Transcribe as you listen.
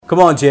Come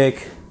on,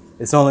 Jake.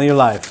 It's only your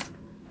life.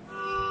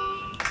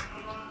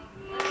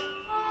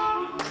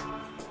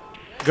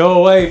 Go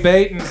away,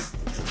 Peyton.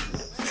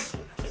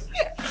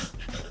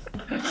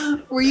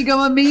 Where you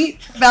going, meet?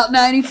 About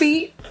 90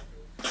 feet?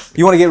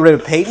 You want to get rid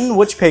of Peyton?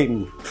 Which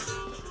Peyton?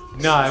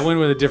 No, I went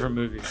with a different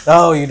movie.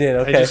 Oh, you did.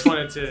 Okay. I just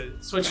wanted to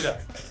switch it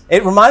up.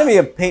 It reminded me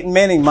of Peyton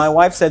Manning. My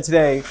wife said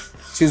today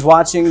she was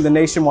watching the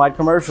Nationwide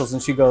commercials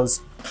and she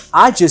goes,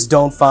 I just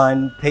don't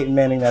find Peyton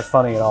Manning that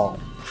funny at all.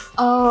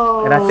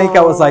 Oh. And I think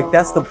I was like,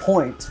 that's the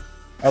point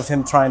of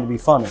him trying to be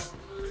funny.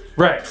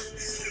 Right.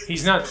 He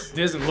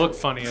doesn't look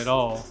funny at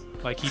all.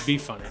 Like he'd be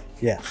funny.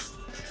 Yeah.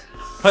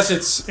 Plus,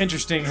 it's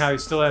interesting how he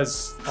still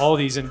has all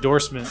these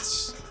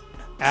endorsements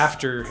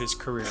after his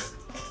career.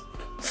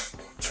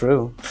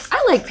 True.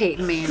 I like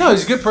Peyton Manning. No,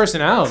 he's a good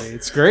personality.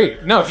 It's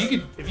great. No, if you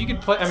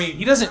could play, I mean,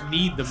 he doesn't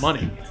need the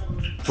money.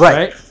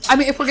 Right. I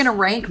mean, if we're gonna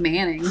rank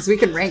Mannings, we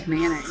can rank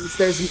Mannings.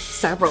 There's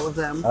several of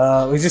them.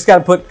 We just got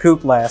to put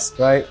Coop last,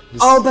 right?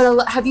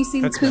 But have you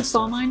seen That's Coop's messed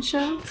up. online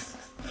show?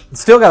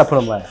 Still got to put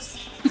him last.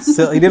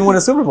 Still, he didn't win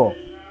a Super Bowl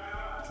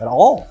at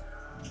all.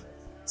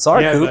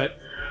 Sorry, Yeah, Coop. but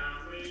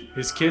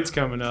his kid's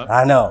coming up.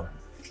 I know.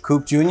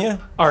 Coop Jr.?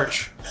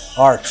 Arch.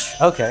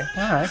 Okay.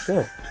 All right,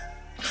 good.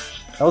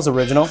 That was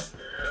original.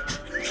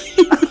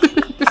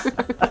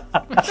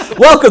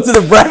 Welcome to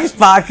the Brackets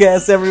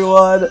Podcast,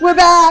 everyone. We're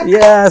back.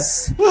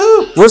 Yes.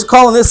 Woo-hoo. We're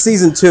calling this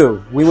season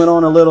 2. We went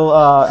on a little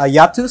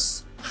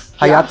hiatus.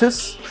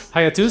 Hiatus?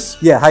 Hiatus?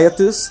 Yeah,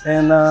 hiatus.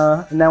 And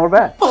now we're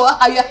back. Oh,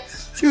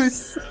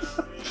 hiatus.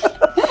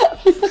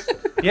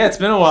 Yeah, it's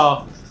been a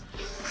while.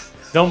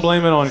 Don't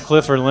blame it on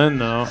Cliff or Lynn,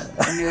 though.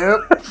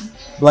 Nope.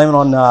 Blame it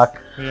on Naq.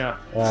 Yeah.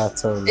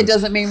 Totally. It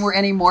doesn't mean we're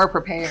any more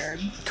prepared.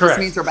 Correct. It just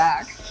means we're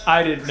back.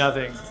 I did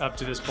nothing up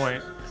to this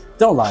point.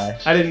 Don't lie.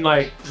 I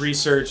didn't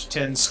research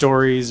 10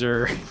 stories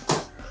or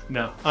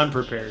no,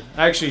 unprepared.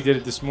 I actually did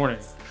it this morning.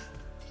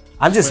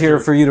 I'm just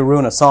here for you to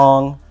ruin a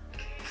song,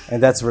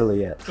 and that's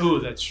really it. Ooh,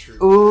 that's true.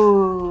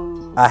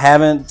 Ooh. I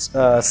haven't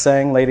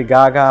sang Lady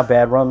Gaga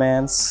Bad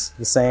Romance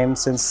the same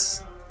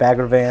since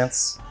Bagger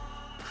Vance.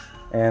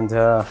 And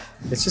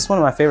it's just one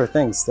of my favorite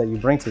things that you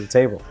bring to the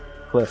table,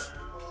 Cliff.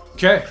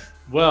 Okay.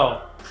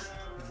 Well,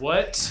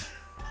 what?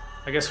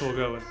 I guess we'll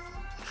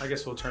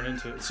turn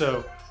into it.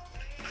 So,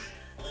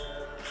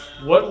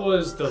 what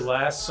was the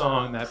last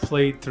song that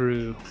played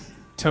through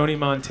Tony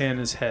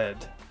Montana's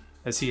head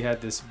as he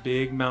had this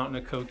big mountain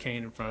of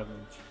cocaine in front of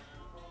him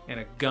and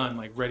a gun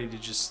ready to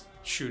just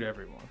shoot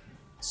everyone?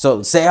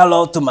 So say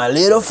hello to my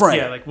little friend.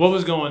 Yeah, what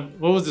was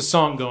the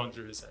song going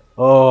through his head?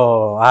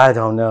 Oh, I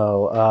don't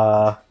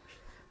know.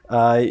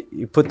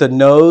 You put the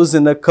nose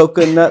in the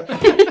coconut.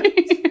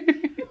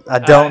 I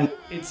don't.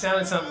 It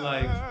sounded something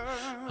like,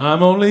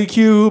 I'm only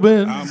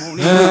Cuban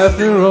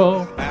after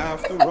all.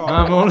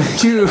 I'm only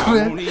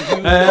Cuban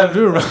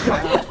after all.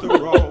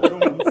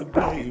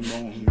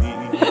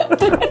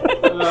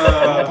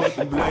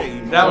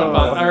 That one,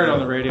 I heard on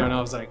the radio and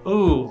I was like,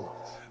 ooh.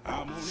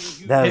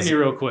 Hit me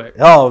real quick.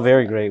 Oh,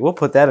 very great. We'll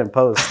put that in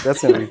post.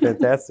 That's going to be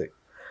fantastic.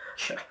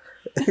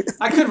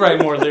 I could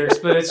write more lyrics,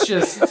 but it's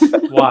just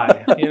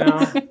why,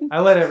 I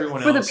let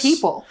everyone else. For the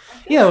people.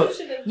 Yeah.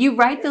 You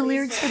write the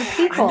lyrics for the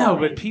people. I know,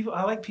 but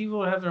I like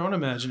people to have their own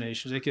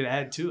imaginations. They could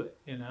add to it,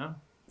 I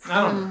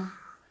don't know.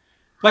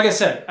 Like I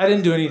said, I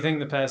didn't do anything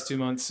the past 2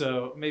 months,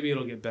 so maybe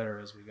it'll get better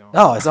as we go.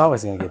 Oh, it's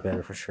always going to get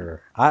better for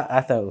sure.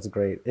 I thought it was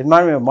great. It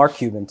reminded me of Mark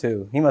Cuban,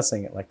 too. He must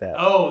sing it like that.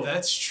 Oh,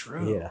 that's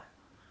true. Yeah.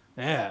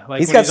 Yeah.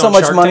 He's got so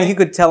much money, he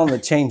could tell him to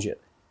change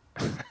it.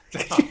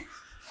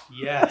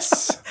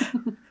 Yes.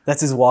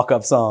 That's his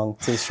walk-up song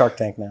to Shark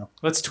Tank now.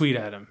 Let's tweet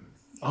at him.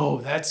 Oh,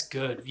 that's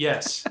good.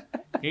 Yes.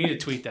 You need to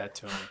tweet that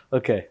to him.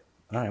 Okay.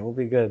 All right, we'll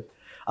be good.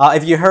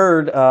 If you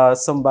heard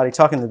somebody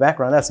talking in the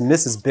background, that's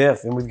Mrs.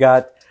 Biff. And we've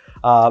got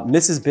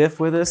Mrs. Biff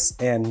with us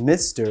and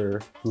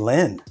Mr.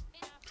 Lynn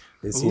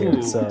is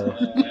here. So,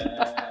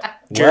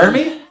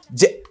 Jeremy?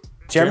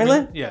 Jeremy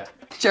Lynn? Yeah.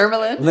 Jeremy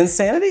Lynn?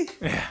 Linsanity?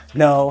 Yeah.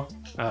 No.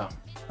 Oh.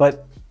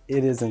 But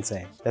it is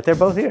insane that they're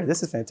both here.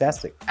 This is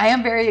fantastic. I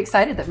am very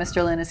excited that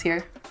Mr. Lynn is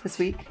here this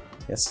week.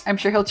 Yes. I'm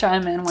sure he'll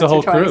chime in once a whole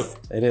or twice.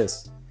 crew. It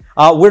is.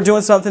 We're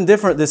doing something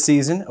different this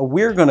season.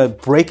 We're going to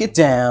break it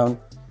down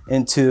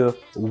into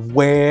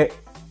where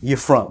you're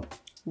from.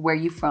 Where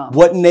you from?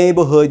 What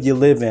neighborhood you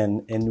live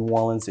in New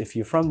Orleans. If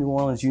you're from New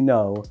Orleans, you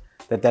know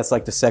that that's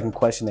like the second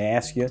question they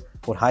ask you.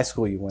 What high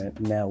school you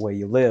went, now where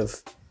you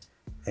live.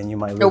 And you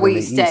might live or where in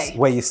you the stay. East.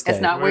 Where you stay.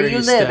 It's not where you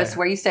live, it's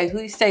where you stay.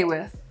 Who you stay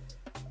with.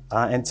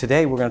 And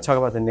today we're going to talk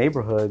about the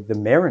neighborhood, the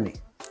Marigny.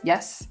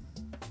 Yes.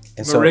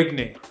 And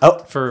Marigny. Oh.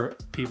 For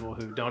people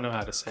who don't know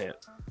how to say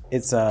it.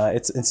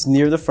 It's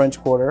near the French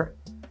Quarter.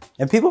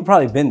 And people have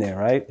probably been there,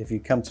 right? If you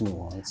come to New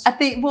Orleans. I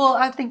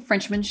think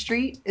Frenchmen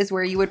Street is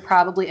where you would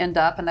probably end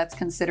up, and that's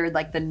considered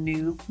like the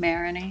new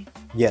Marigny.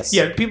 Yes.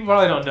 Yeah, people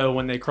probably don't know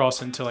when they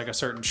cross into a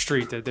certain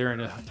street that they're in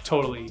a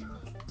totally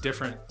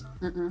different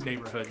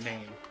neighborhood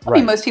name. I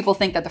mean, most people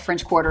think that the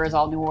French Quarter is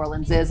all New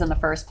Orleans is in the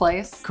first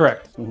place.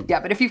 Correct. Yeah,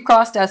 but if you've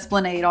crossed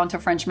Esplanade onto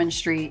Frenchmen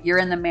Street, you're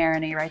in the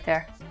Marigny right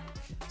there.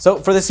 So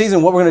for this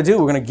season, what we're going to do,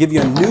 we're going to give you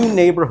a new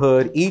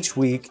neighborhood each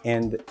week,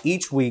 and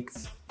each week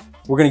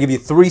we're going to give you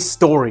 3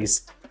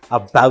 stories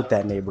about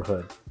that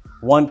neighborhood.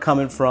 One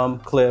coming from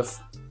Cliff,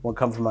 one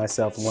coming from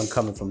myself, and one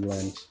coming from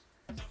Lynn.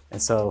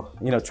 And so,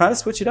 trying to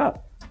switch it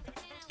up.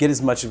 Get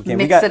as much as we can.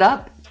 Mix it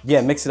up.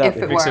 Yeah, mix it up.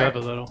 Mix it up a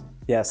little.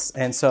 Yes,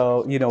 and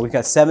so, we've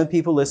got 7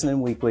 people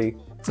listening weekly,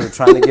 so we're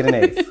trying to get an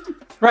 8th.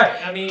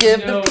 Right, I mean, Give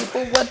the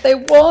people what they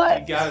want.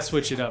 You gotta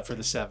switch it up for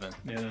the 7,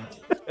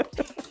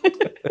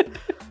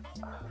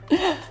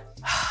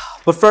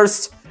 But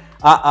first,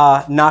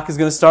 Naq is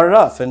going to start it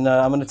off, and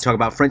I'm going to talk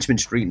about Frenchmen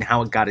Street and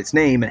how it got its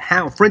name, and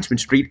how Frenchmen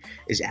Street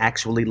is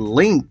actually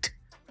linked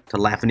to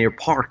Lafreniere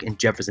Park in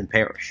Jefferson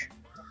Parish.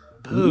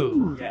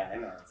 Ooh. Yeah, I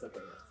know. It's okay.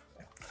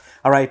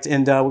 All right,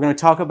 and we're going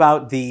to talk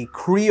about the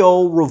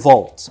Creole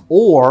Revolt,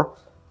 or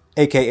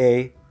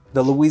AKA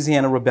the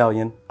Louisiana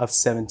Rebellion of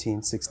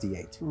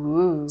 1768.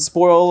 Ooh.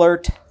 Spoiler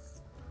alert,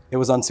 it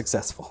was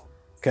unsuccessful.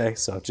 Okay,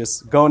 so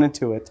just going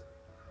into it,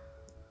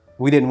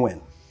 we didn't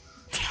win.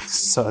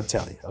 So I'll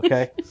tell you,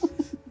 okay?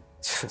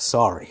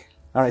 Sorry.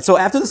 All right, so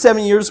after the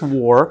 7 Years'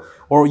 War,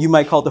 or you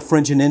might call it the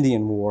French and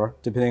Indian War,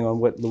 depending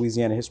on what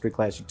Louisiana history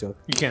class you took.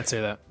 You can't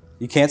say that.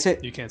 You can't say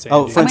it? You can't say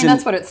Oh, Indian.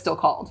 That's what it's still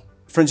called.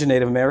 French and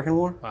Native American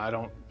War? I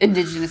don't...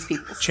 Indigenous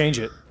peoples. Change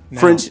it. now.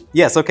 French,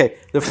 yes, okay.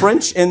 The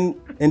French and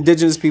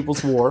Indigenous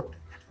Peoples' War,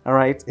 all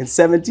right, in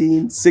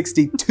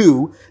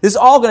 1762. This is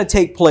all going to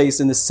take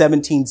place in the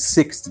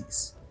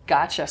 1760s.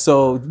 Gotcha.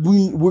 So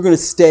we're going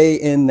to stay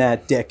in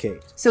that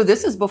decade. So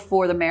this is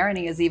before the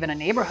Marigny is even a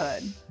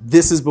neighborhood.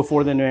 This is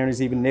before the Marigny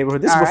is even a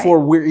neighborhood. This All is before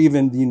right. we're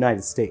even the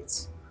United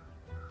States.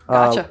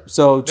 Gotcha.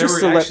 So There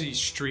just were to actually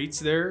streets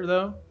there,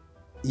 though?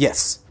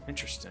 yes,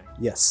 Interesting.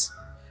 yes.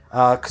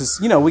 Because,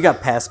 we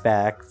got passed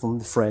back from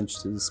the French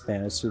to the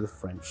Spanish to the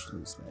French to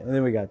the Spanish, and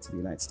then we got to the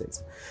United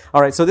States.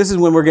 All right, so this is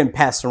when we're getting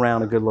passed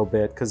around a good little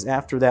bit, because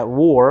after that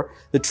war,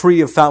 the Treaty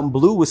of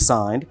Fontainebleau was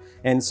signed,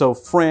 and so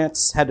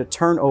France had to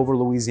turn over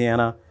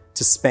Louisiana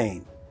to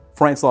Spain.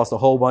 France lost a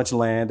whole bunch of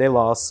land. They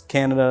lost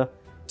Canada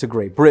to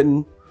Great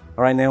Britain,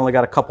 all right, and they only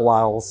got a couple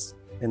isles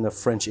in the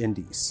French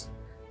Indies.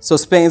 So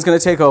Spain's going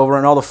to take over,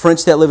 and all the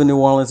French that live in New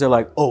Orleans, they're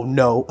like, oh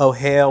no, oh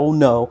hell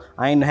no,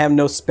 I ain't having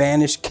no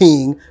Spanish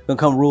king going to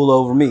come rule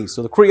over me.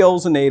 So the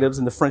Creoles and natives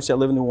and the French that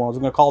live in New Orleans,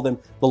 we're going to call them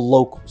the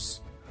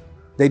locals.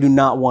 They do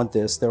not want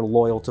this. They're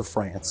loyal to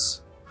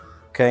France.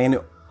 Okay, and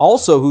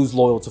also who's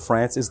loyal to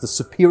France is the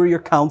Superior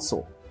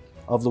Council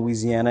of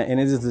Louisiana, and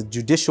it is the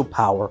judicial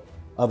power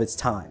of its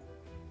time.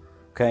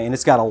 Okay, and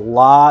it's got a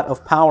lot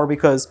of power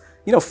because,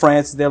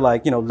 France, they're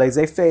like,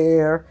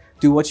 laissez-faire,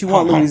 do what you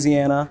want,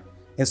 Louisiana.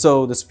 And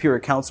so the Superior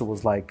Council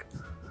was like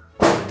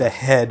the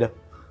head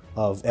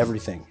of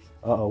everything.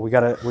 Uh-oh, we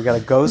got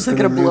a ghost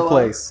in a new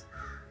place.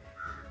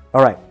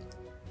 All right.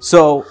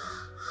 So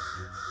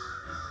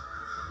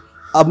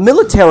a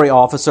military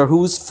officer who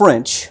was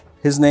French,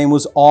 his name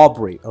was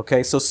Aubry.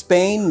 Okay, so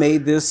Spain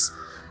made this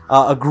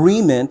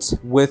agreement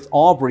with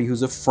Aubry,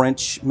 who's a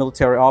French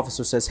military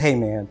officer, says, hey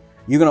man,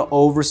 you're going to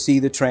oversee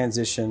the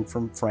transition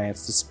from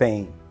France to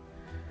Spain.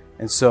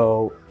 And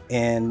so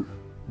in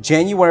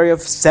January of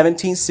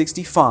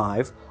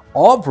 1765,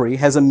 Aubry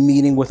has a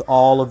meeting with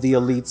all of the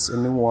elites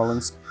in New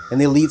Orleans, and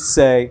the elites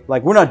say,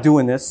 we're not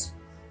doing this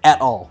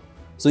at all.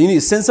 So you need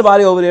to send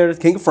somebody over there to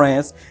the King of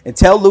France and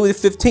tell Louis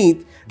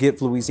XV,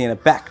 give Louisiana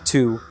back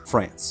to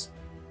France.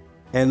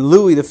 And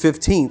Louis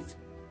XV,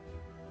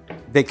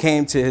 they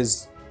came to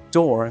his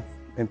door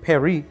in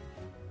Paris,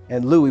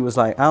 and Louis was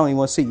like, I don't even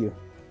want to see you.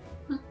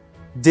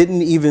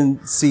 Didn't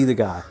even see the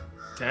guy.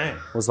 Dang.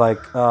 Was like,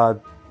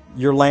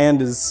 your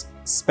land is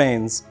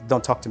Spain's.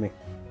 Don't talk to me.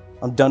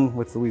 I'm done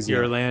with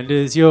Louisiana. Your land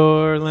is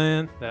your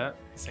land.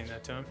 Sing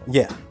that to him.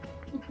 Yeah.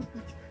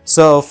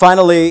 So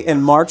finally,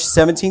 in March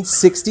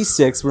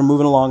 1766, we're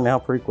moving along now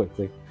pretty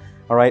quickly.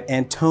 All right,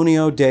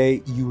 Antonio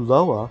de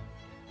Ulloa,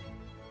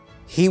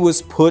 he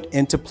was put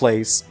into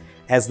place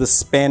as the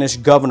Spanish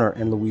governor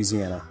in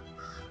Louisiana.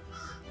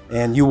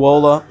 And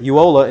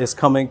Ulloa is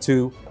coming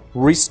to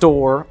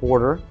restore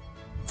order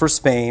for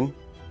Spain.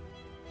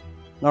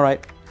 All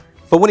right.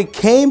 But when he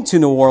came to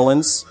New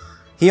Orleans,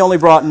 he only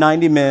brought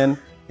 90 men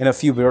and a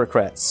few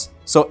bureaucrats.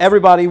 So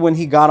everybody, when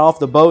he got off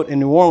the boat in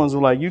New Orleans,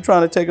 were like, you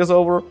trying to take us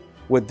over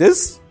with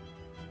this?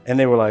 And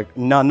they were like,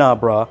 nah,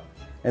 bruh.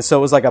 And so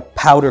it was like a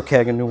powder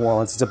keg in New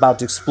Orleans. It's about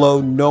to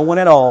explode. No one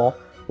at all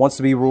wants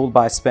to be ruled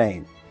by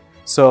Spain.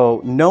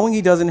 So knowing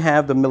he doesn't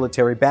have the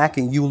military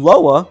backing,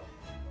 Ulloa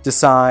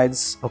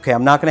decides, okay,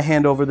 I'm not going to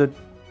hand over the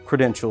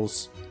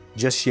credentials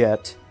just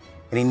yet.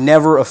 And he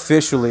never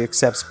officially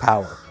accepts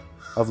power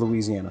of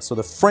Louisiana. So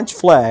the French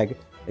flag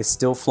is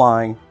still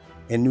flying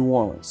in New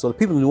Orleans. So the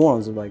people in New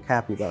Orleans are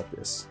happy about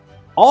this.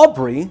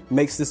 Aubry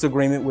makes this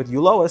agreement with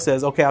Ulloa,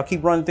 says, okay, I'll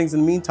keep running things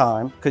in the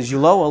meantime, because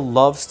Ulloa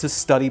loves to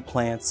study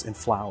plants and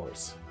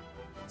flowers.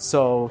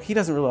 So he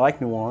doesn't really like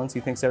New Orleans.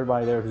 He thinks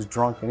everybody there is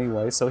drunk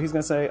anyway. So he's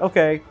going to say,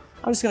 okay,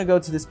 I'm just going to go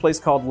to this place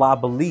called La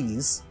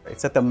Belize.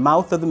 It's at the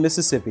mouth of the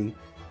Mississippi.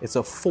 It's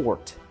a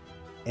fort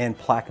in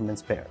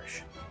Plaquemines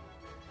Parish.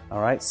 All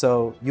right,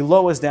 so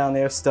Ulloa is down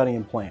there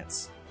studying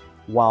plants,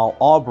 while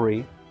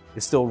Aubry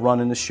is still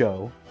running the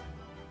show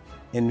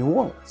in New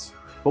Orleans.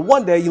 But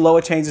one day,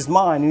 Ulloa changed his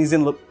mind, and he's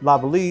in La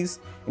Belize,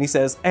 and he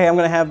says, hey, I'm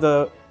going to have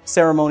the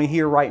ceremony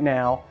here right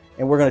now,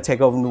 and we're going to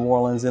take over New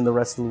Orleans and the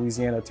rest of the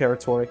Louisiana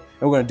territory,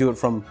 and we're going to do it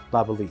from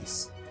La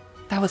Belize.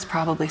 That was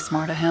probably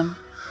smart of him.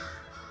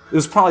 It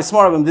was probably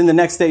smart of him. Then the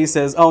next day he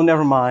says, oh,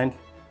 never mind.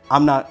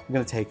 I'm not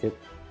going to take it.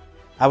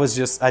 I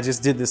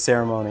just did this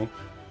ceremony.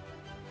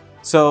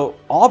 So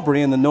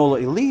Aubrey and the NOLA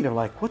elite are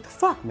like, what the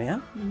fuck,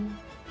 man?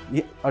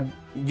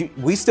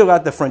 We still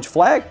got the French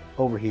flag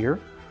over here.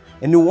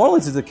 And New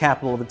Orleans is the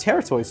capital of the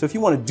territory. So if you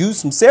want to do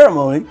some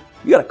ceremony,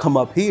 you got to come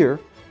up here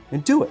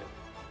and do it.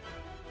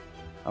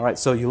 All right,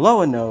 so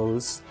Ulloa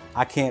knows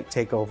I can't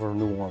take over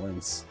New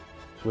Orleans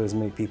with as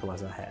many people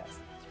as I have.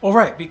 All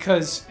right,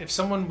 because if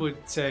someone would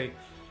say,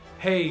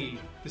 hey,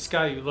 this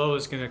guy Ulloa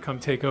is going to come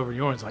take over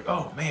New Orleans, like,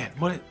 oh man,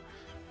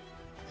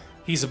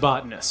 he's a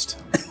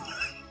botanist.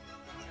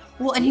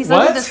 Well, and he's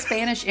under the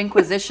Spanish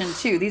Inquisition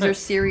too. These are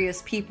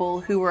serious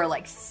people who are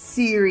like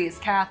serious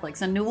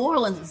Catholics, and New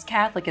Orleans is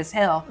Catholic as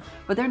hell,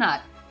 but they're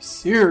not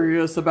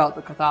serious about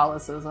the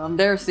Catholicism.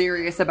 They're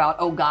serious about,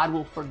 oh, God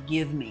will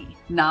forgive me,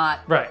 not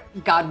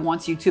God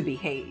wants you to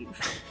behave.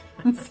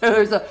 So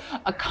there's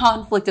a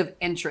conflict of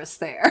interest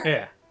there.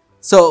 Yeah.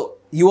 So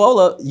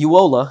Ulloa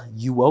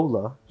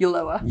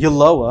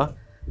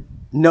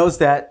knows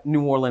that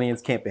New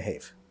Orleanians can't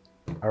behave.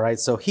 All right,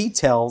 so he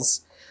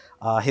tells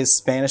his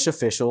Spanish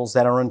officials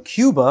that are in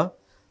Cuba,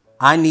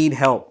 I need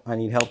help. I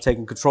need help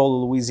taking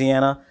control of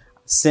Louisiana.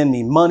 Send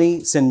me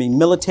money, send me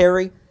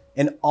military.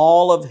 And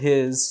all of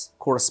his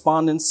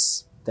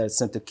correspondence that's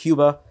sent to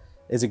Cuba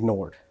is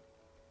ignored.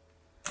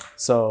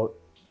 So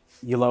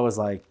Ulloa is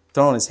like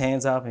throwing his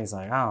hands up, and he's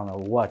like, I don't know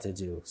what to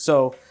do.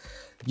 So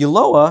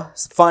Ulloa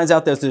finds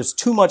out that there's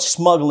too much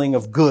smuggling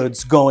of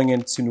goods going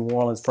into New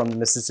Orleans from the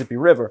Mississippi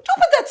River. Oh,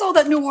 but that's all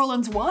that New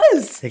Orleans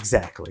was.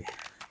 Exactly.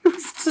 It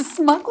was a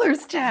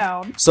smuggler's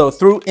town. So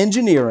through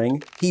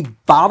engineering, he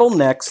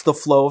bottlenecks the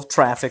flow of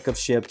traffic of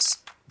ships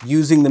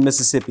using the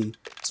Mississippi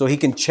so he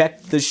can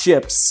check the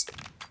ships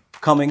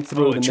coming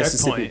through the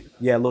Mississippi.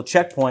 Yeah, a little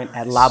checkpoint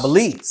at La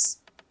Belize,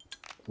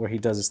 where he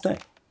does his thing.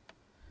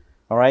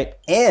 All right.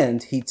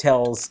 And he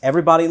tells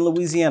everybody in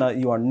Louisiana,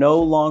 you are no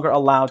longer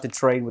allowed to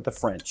trade with the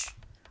French.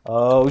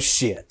 Oh,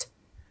 shit.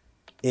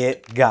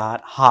 It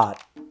got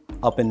hot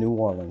up in New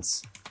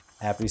Orleans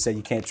after he said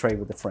you can't trade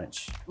with the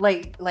French.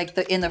 Like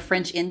in the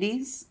French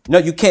Indies? No,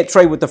 you can't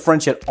trade with the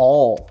French at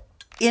all.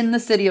 In the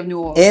city of New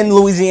Orleans? In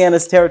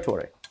Louisiana's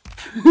territory.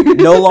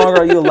 No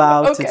longer are you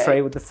allowed to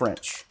trade with the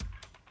French.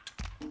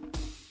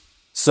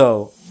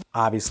 So,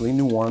 obviously,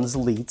 New Orleans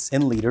elites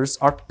and leaders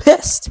are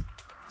pissed.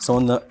 So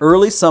in the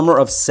early summer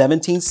of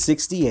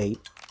 1768,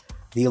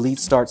 the elite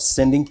starts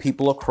sending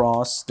people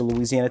across the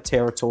Louisiana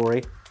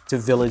territory to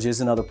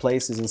villages and other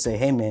places and say,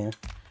 hey man,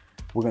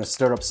 we're going to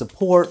stir up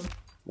support.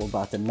 We're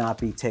about to not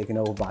be taken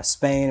over by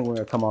Spain, and we're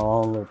going to come our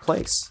own little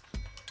place.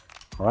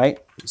 All right.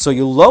 So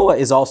Ulloa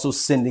is also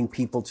sending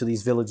people to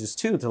these villages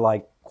too to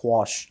like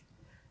quash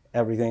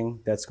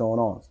everything that's going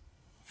on.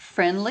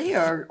 Friendly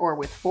or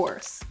with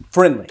force?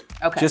 Friendly.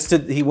 Okay.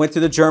 He went to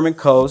the German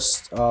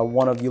coast,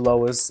 one of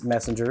Ulloa's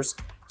messengers,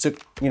 to,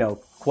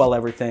 quell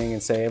everything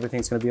and say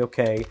everything's going to be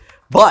okay.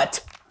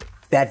 But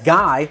that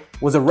guy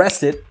was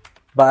arrested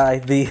by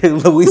the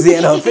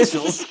Louisiana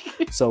officials.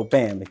 So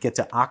bam, it gets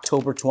to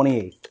October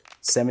 28th,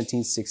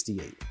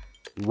 1768.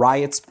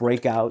 Riots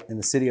break out in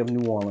the city of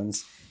New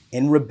Orleans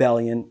in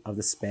rebellion of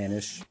the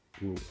Spanish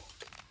rule.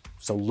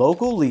 So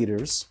local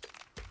leaders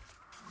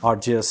are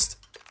just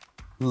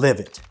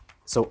livid.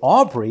 So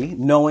Aubrey,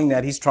 knowing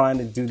that he's trying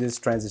to do this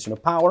transition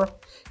of power,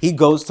 he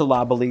goes to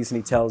La Belize and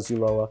he tells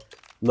Ulloa,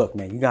 look,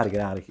 man, you got to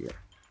get out of here.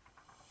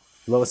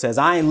 Ulloa says,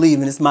 I ain't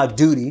leaving. It's my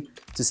duty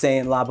to stay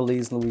in La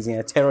Belize,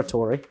 Louisiana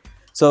territory.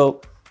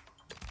 So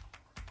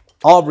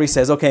Aubrey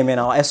says, okay, man,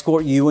 I'll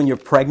escort you and your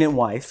pregnant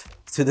wife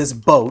to this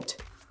boat,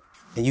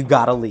 and you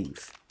got to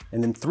leave.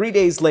 And then 3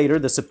 days later,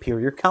 the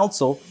Superior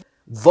Council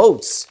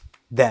votes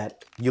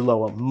that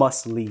Ulloa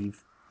must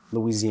leave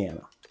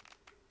Louisiana.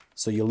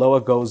 So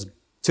Ulloa goes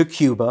to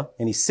Cuba,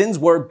 and he sends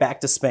word back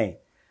to Spain.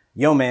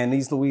 Yo, man,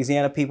 these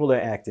Louisiana people,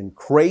 they're acting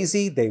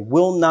crazy. They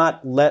will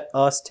not let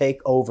us take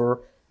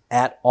over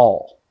at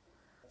all.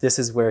 This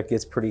is where it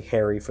gets pretty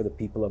hairy for the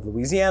people of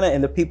Louisiana,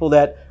 and the people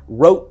that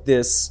wrote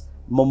this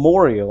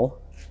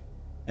memorial,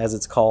 as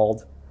it's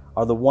called,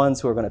 are the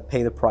ones who are going to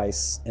pay the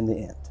price in the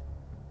end.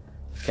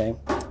 Okay?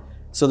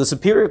 So the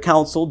Superior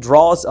Council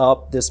draws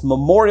up this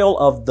memorial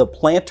of the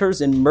planters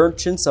and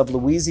merchants of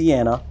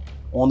Louisiana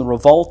on the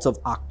revolt of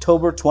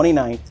October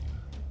 29th,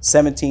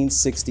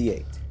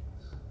 1768.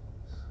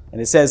 And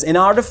it says, in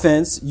our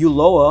defense,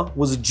 Ulloa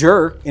was a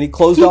jerk and he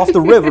closed off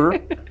the river,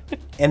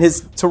 and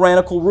his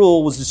tyrannical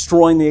rule was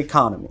destroying the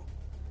economy.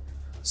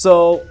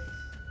 So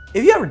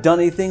if you ever done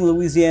anything in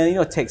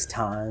Louisiana, it takes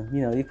time.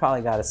 You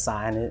probably got to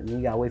sign it, and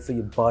you got to wait for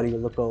your buddy to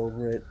look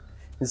over it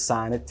and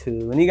sign it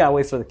too. And you got to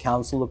wait for the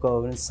council to look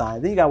over it and sign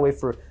it. Then you got to wait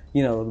for,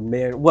 the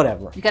mayor,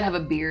 whatever. You got to have a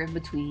beer in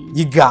between.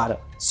 You got to.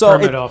 So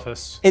Permit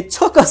office. It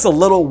took us a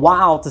little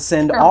while to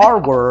send our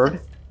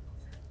word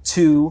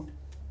to,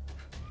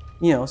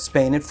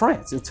 Spain and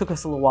France. It took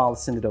us a little while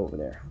to send it over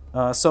there.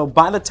 So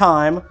by the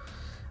time,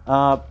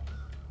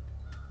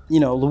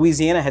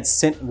 Louisiana had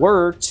sent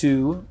word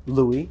to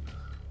Louis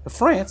of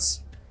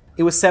France,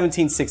 it was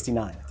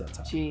 1769 at that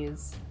time.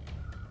 Jeez.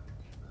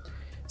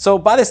 So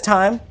by this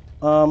time,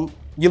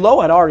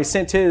 Hulot had already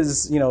sent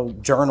his,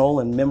 journal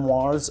and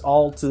memoirs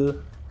all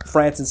to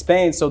France and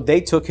Spain, so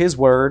they took his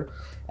word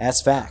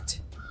as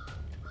fact.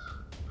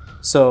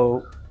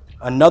 So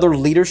another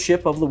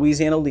leadership of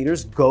Louisiana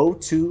leaders go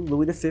to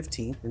Louis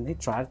XV and they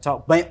try to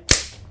talk. Bam!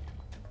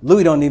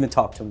 Louis don't even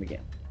talk to him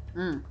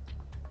again.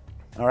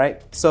 All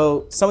right.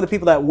 So some of the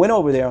people that went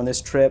over there on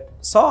this trip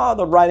saw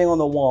the writing on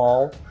the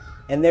wall,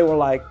 and they were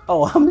like,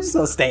 "Oh, I'm just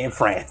gonna stay in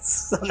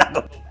France. I'm not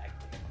gonna go back."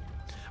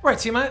 Right.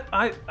 See,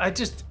 I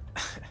just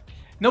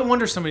no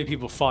wonder so many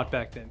people fought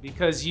back then,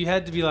 because you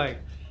had to be like,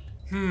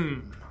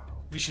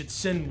 we should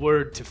send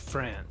word to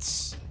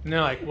France. And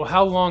they're like, well,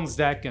 how long is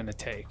that going to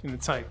take? And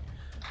it's like,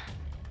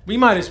 we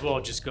might as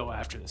well just go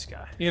after this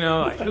guy.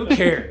 Who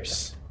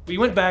cares? We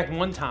went back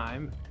one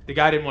time. The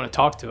guy didn't want to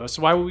talk to us.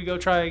 So why would we go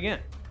try again?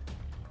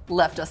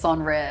 Left us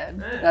on red.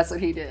 That's what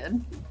he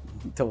did.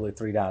 He totally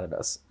three-dotted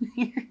us.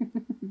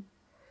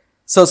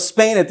 So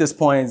Spain at this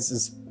point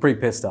is pretty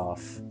pissed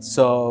off.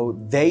 So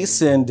they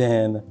send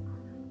in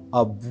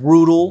a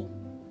brutal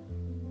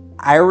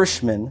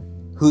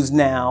Irishman who's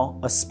now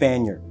a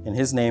Spaniard, and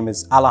his name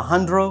is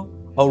Alejandro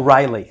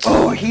O'Reilly.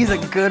 Oh, he's a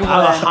good one.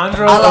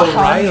 Alejandro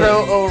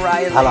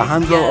O'Reilly.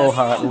 Alejandro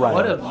Yes. O'Reilly.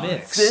 What a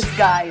mix. This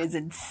guy is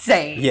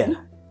insane. Yeah.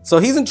 So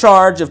he's in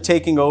charge of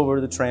taking over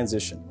the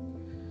transition.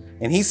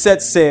 And he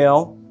set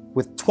sail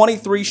with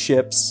 23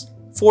 ships,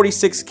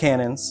 46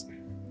 cannons,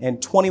 and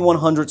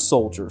 2,100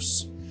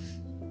 soldiers.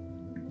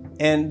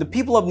 And the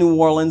people of New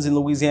Orleans and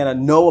Louisiana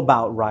know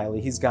about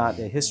Riley. He's got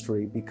a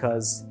history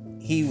because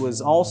he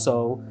was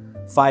also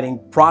fighting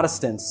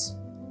Protestants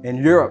in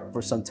Europe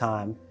for some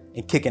time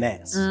and kicking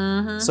ass.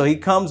 So he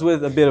comes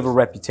with a bit of a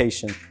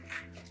reputation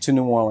to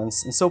New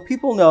Orleans. And so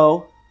people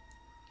know,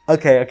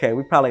 okay,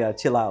 we probably got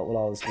to chill out with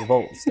all this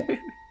revolt and stuff.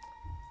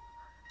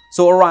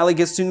 So O'Reilly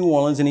gets to New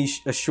Orleans and he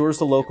assures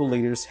the local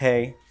leaders,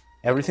 hey,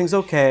 everything's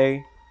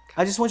okay.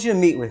 I just want you to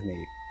meet with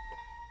me.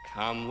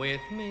 Come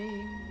with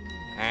me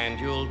and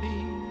you'll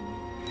be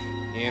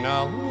in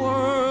a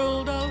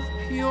world of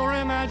pure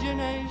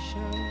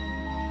imagination.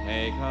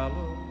 Take a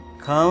look.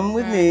 Come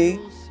with me.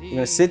 We're going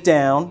to sit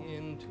down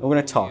and we're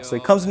going to talk. So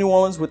he comes to New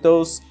Orleans with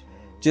those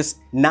just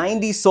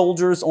 90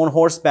 soldiers on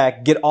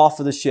horseback get off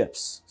of the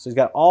ships. So he's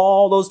got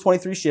all those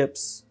 23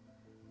 ships,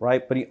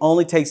 right? But he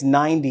only takes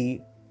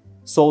 90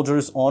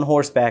 soldiers on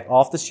horseback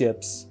off the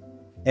ships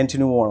into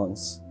New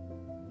Orleans.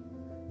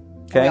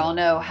 Okay. We all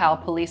know how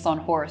police on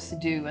horse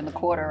do in the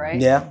quarter, right?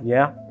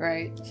 Yeah.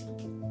 Right.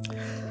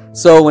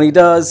 So when he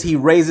does, he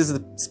raises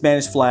the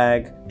Spanish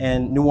flag,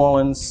 and New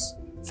Orleans,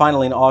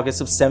 finally in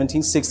August of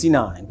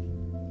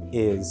 1769,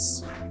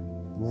 is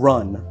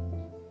run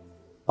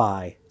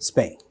by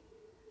Spain.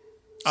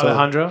 So,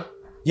 Alejandro?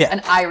 Yeah.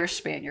 An Irish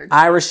Spaniard.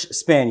 Irish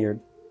Spaniard,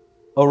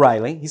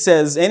 O'Reilly. He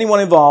says, anyone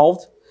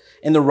involved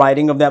in the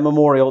writing of that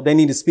memorial, they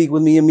need to speak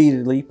with me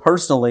immediately,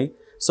 personally.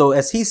 So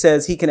as he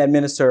says, he can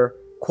administer,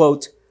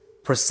 quote,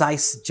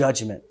 precise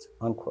judgment,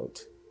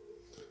 unquote.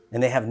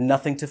 And they have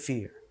nothing to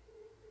fear.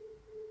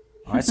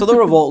 All right, so the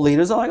revolt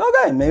leaders are like,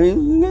 okay, maybe it's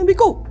going to be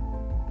cool.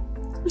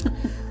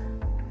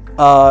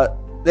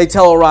 They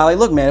tell O'Reilly,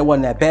 look, man, it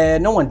wasn't that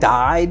bad. No one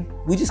died.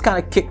 We just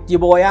kind of kicked your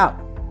boy out.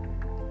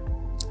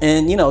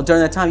 And, during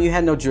that time, you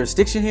had no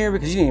jurisdiction here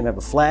because you didn't even have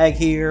a flag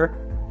here.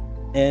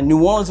 And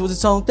New Orleans was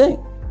its own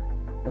thing.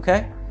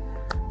 Okay?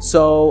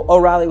 So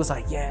O'Reilly was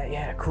like,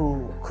 yeah,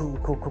 cool.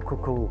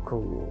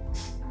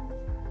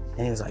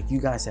 And he was like, you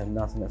guys have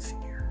nothing to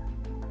fear.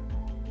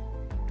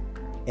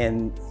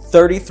 And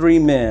 33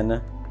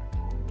 men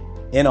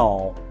in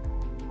all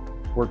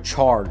were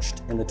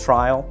charged in the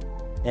trial,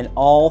 and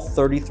all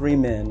 33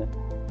 men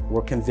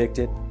were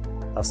convicted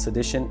of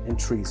sedition and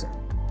treason.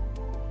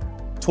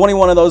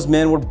 21 of those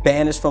men were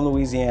banished from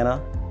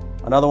Louisiana.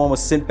 Another one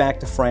was sent back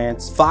to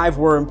France. 5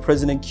 were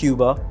imprisoned in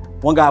Cuba.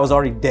 One guy was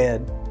already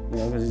dead,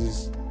 because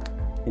he's,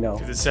 The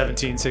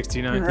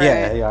 1769. Right.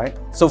 Yeah, right.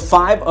 So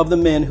 5 of the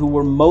men who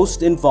were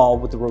most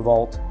involved with the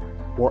revolt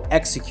were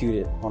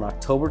executed on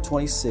October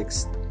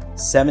 26,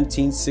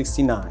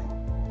 1769,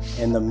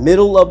 in the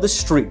middle of the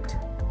street,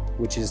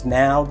 which is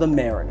now the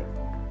Marigny.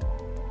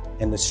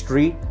 And the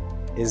street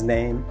is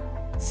named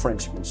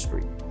Frenchmen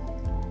Street.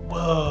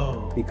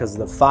 Whoa. Because of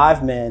the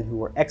 5 men who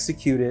were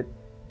executed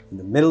in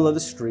the middle of the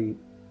street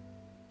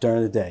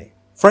during the day.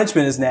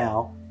 Frenchmen is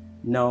now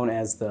known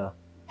as the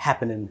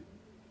happening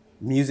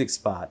music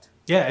spot.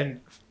 Yeah,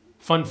 and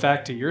fun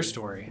fact to your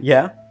story.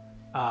 Yeah.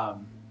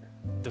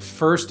 The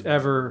first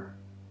ever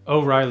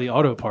O'Reilly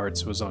Auto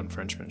Parts was on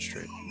Frenchmen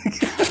Street.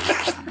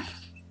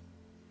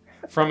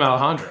 From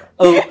Alejandro.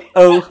 His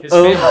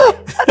family.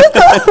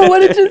 What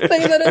did you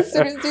say that as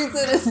soon as you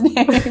said his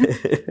name?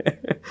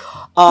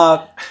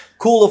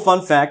 Cool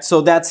fun fact. So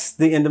that's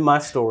the end of my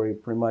story,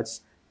 pretty much.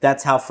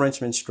 That's how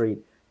Frenchmen Street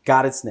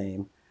got its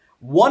name.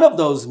 One of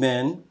those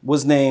men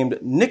was named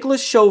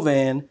Nicholas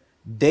Chauvin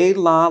de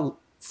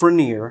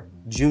Lafreniere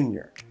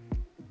Jr.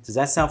 Does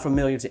that sound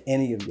familiar to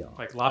any of y'all?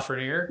 Like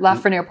Lafreniere?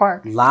 Lafreniere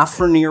Park.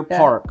 Lafreniere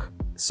Park.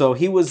 So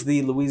he was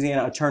the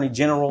Louisiana Attorney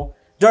General.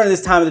 During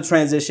this time of the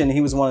transition,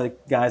 he was one of the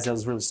guys that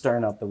was really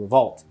stirring up the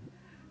revolt.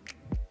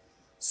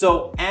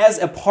 So as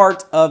a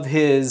part of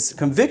his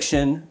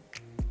conviction,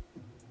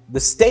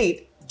 the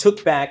state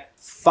took back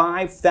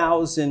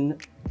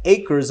 5,000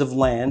 acres of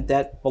land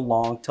that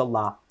belonged to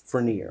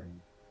Lafreniere.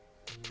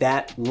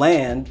 That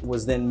land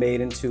was then made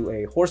into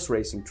a horse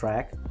racing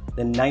track.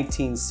 The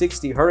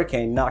 1960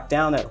 hurricane knocked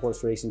down that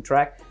horse racing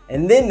track,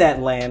 and then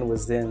that land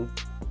was then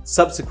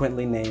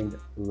subsequently named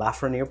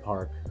Lafreniere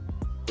Park,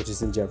 which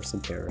is in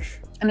Jefferson Parish.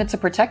 And it's a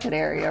protected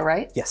area,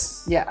 right?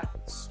 Yes. Yeah.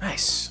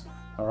 Nice.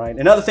 All right.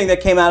 Another thing that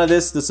came out of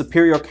this, the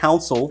Superior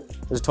Council,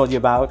 as I told you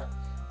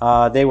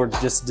about, they were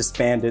just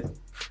disbanded,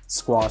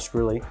 squashed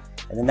really.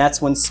 And then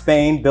that's when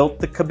Spain built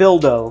the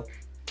Cabildo,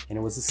 and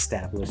it was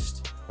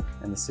established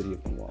in the city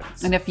of New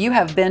Orleans. And if you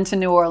have been to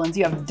New Orleans,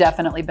 you have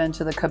definitely been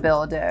to the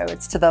Cabildo.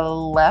 It's to the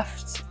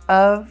left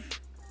of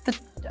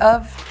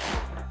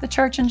the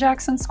church in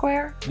Jackson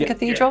Square, the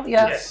cathedral.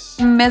 Yeah. Yes.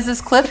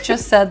 Mrs. Cliff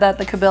just said that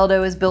the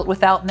Cabildo is built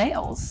without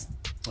nails.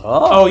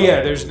 Oh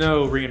yeah, there's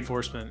no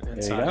reinforcement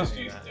inside.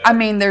 I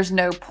mean, there's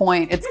no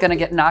point. It's going to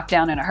get knocked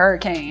down in a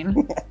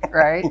hurricane,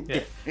 right?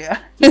 Yeah.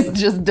 It's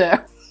just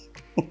dope.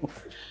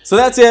 So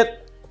that's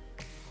it.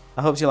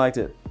 I hope you liked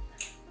it.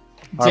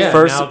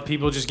 Now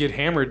people just get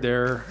hammered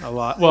there a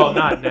lot. Well,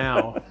 not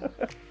now.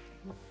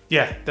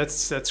 Yeah,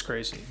 that's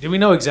crazy. Do we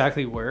know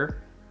exactly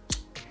where?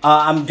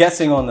 I'm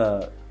guessing on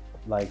the,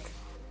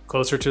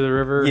 closer to the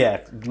river?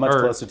 Yeah, much or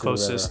closer to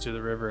closest the to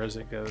the river as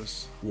it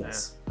goes.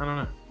 Yes. Yeah, I don't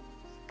know.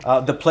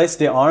 The Place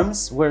des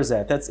Armes, where is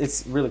that?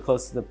 It's really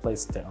close to the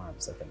Place des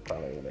Armes, I think,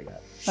 probably where they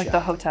got Like shot. the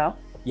hotel?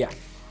 Yeah.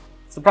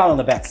 It's probably on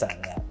the back side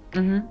of that.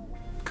 Mm-hmm.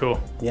 Cool.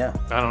 Yeah.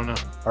 I don't know.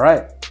 All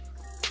right.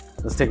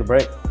 Let's take a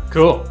break.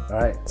 Cool. All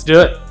right. Let's do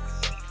it.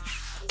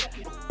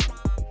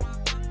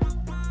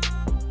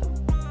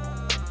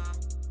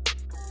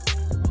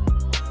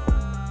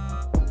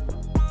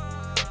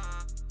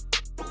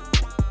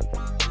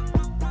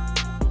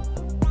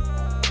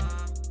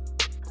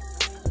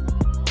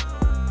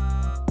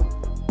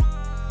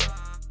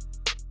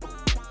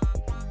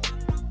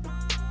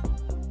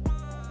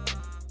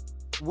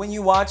 When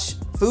you watch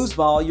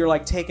foosball, you're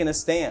like taking a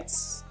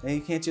stance. And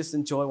you can't just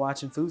enjoy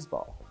watching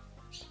foosball.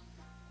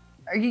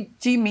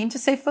 Do you mean to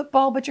say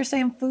football, but you're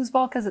saying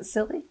foosball because it's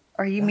silly?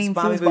 Or you mean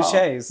Bobby foosball?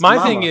 Boucher's My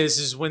mama. thing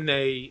is when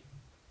they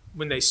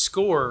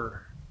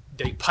score,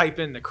 they pipe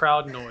in the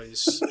crowd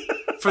noise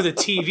for the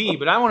TV,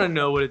 but I want to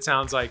know what it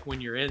sounds like when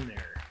you're in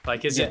there.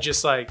 Like, is it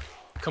just like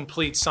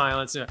complete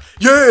silence? And,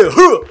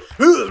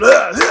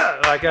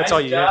 like that's all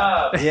you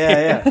hear.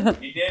 Yeah.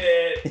 You did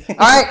it. All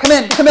right,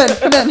 come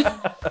in.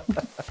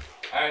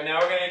 All right, now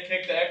we're going to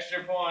kick the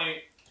extra point.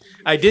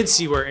 I did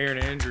see where Erin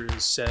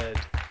Andrews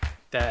said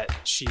that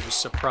she was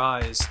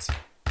surprised,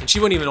 and she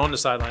wasn't even on the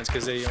sidelines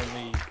because they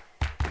only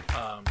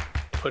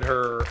put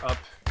her up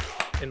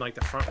in like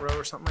the front row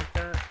or something like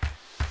that,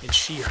 and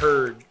she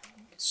heard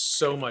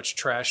so much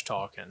trash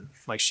talking.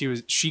 Like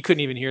she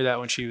couldn't even hear that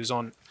when she was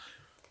on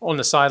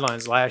the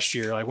sidelines last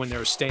year, like when there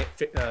was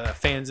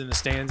fans in the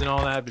stands and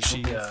all that. But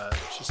she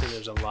said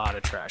there's a lot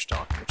of trash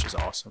talking, which is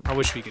awesome. I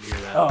wish we could hear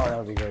that. Oh, that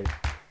would be great.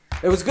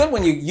 It was good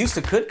when you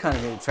could kind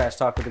of hear trash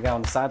talk with the guy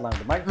on the sideline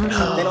with the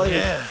microphone. They don't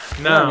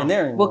even in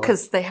there anymore. Well,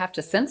 because they have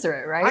to censor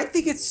it, right? I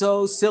think it's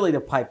so silly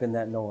to pipe in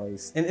that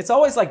noise. And it's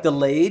always like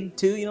delayed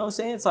too, you know what I'm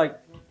saying? It's like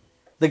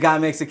the guy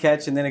makes a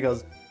catch and then it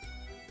goes,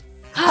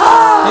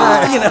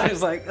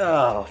 it's like,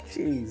 oh,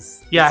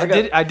 jeez.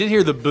 Yeah, I did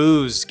hear the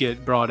boos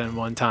get brought in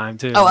one time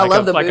too. Oh, I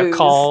love the like boos. a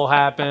call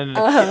happened.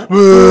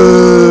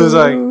 Boos,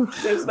 like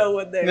There's no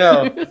one there.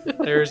 no,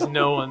 there's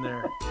no one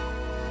there.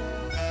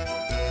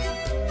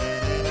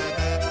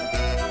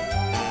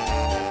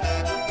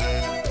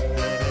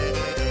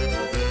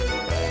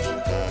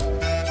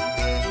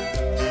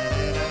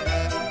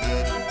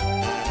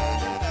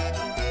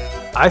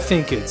 I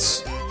think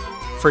it's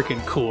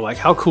freaking cool. Like,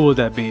 how cool would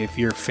that be if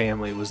your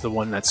family was the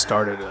one that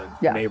started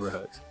a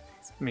neighborhood?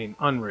 I mean,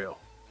 unreal.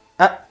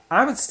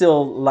 I would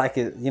still like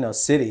it,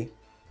 city.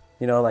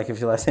 Like if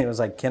your last name was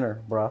like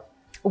Kenner, bro.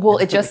 Well,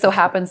 it just so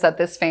happens that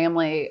this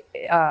family,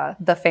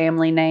 the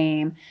family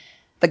name,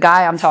 the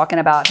guy I'm talking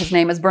about, his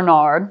name is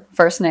Bernard,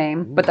 first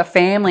name, but the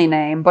family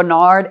name,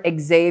 Bernard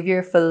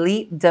Xavier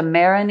Philippe de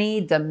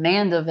Marigny de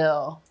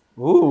Mandeville.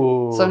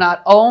 Ooh. So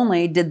not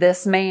only did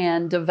this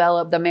man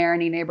develop the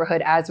Marigny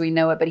neighborhood as we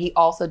know it, but he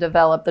also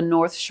developed the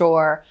North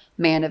Shore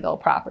Mandeville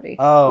property,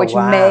 which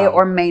may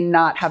or may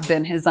not have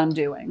been his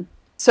undoing.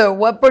 So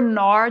what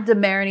Bernard de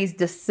Marigny's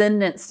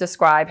descendants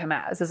describe him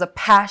as is a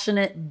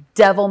passionate,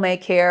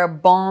 devil-may-care,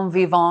 bon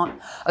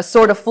vivant, a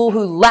sort of fool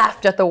who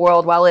laughed at the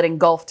world while it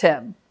engulfed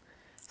him.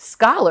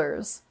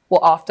 Scholars will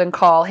often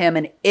call him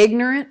an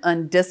ignorant,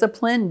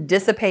 undisciplined,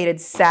 dissipated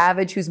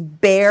savage whose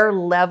bare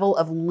level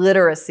of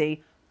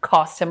literacy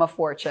cost him a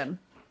fortune.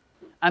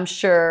 I'm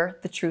sure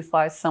the truth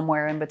lies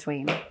somewhere in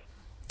between.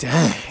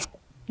 Dang.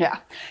 Yeah.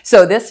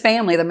 So this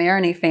family, the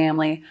Marigny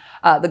family,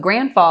 the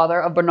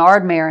grandfather of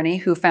Bernard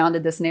Marigny, who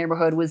founded this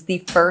neighborhood, was the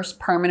first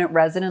permanent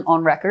resident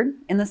on record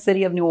in the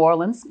city of New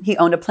Orleans. He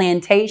owned a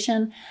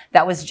plantation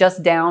that was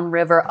just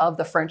downriver of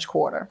the French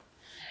Quarter.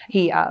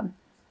 He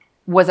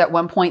was at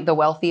one point the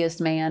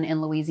wealthiest man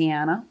in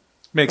Louisiana.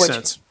 Makes which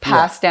sense.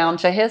 Passed down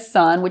to his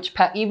son, which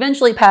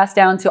eventually passed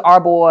down to our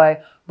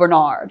boy,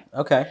 Bernard.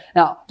 Okay.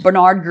 Now,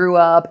 Bernard grew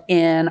up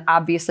in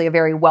obviously a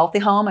very wealthy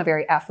home, a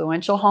very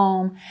affluential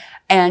home,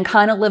 and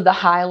kind of lived a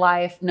high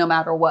life no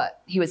matter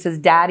what. He was his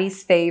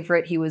daddy's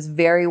favorite. He was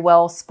very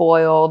well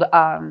spoiled.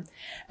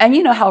 And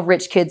you know how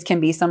rich kids can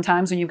be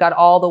sometimes when you've got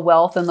all the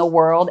wealth in the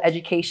world.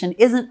 Education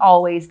isn't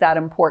always that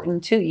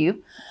important to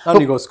you. How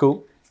did you go to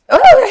school?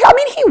 I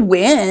mean, he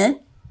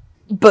went.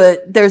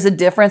 But there's a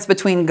difference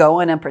between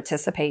going and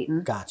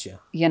participating. Gotcha.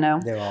 You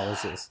know? There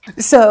always is.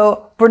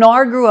 So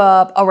Bernard grew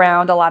up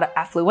around a lot of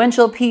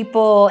affluential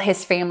people.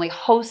 His family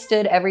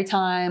hosted every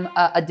time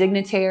a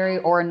dignitary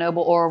or a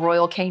noble or a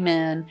royal came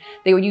in.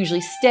 They would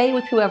usually stay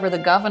with whoever the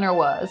governor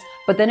was.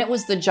 But then it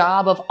was the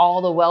job of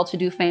all the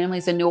well-to-do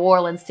families in New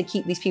Orleans to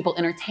keep these people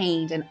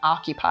entertained and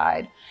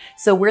occupied.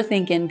 So we're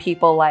thinking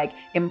people like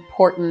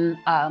important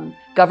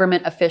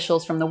government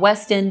officials from the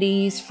West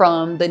Indies,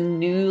 from the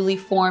newly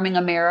forming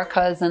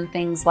Americas and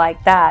things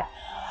like that.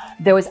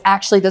 There was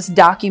actually this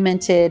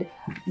documented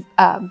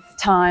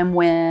time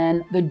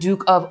when the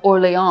Duke of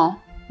Orleans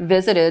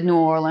visited New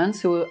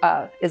Orleans, who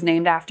is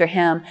named after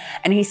him.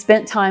 And he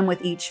spent time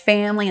with each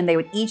family and they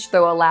would each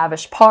throw a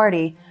lavish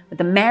party. But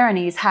the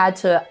Marignys had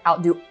to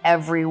outdo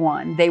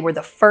everyone. They were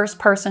the first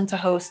person to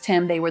host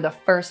him. They were the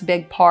first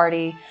big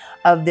party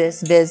of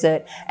this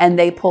visit. And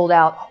they pulled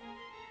out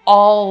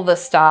all the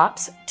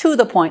stops to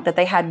the point that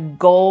they had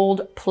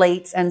gold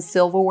plates and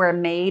silverware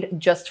made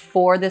just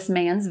for this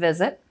man's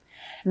visit.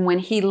 And when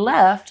he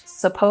left,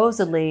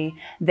 supposedly,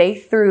 they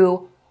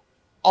threw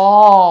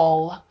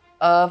all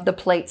of the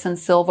plates and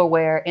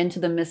silverware into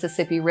the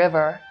Mississippi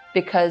River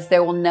because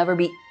there will never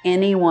be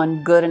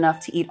anyone good enough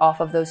to eat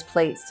off of those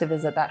plates to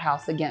visit that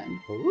house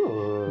again.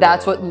 Ooh.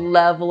 That's what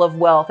level of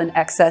wealth and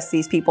excess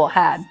these people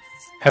had.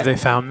 Have they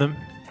found them?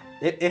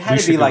 It had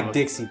to be like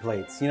Dixie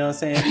plates. You know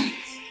what I'm saying?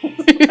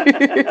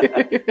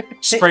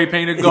 Spray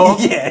painted gold?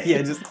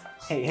 Yeah. Just,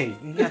 hey,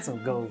 you got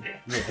some gold.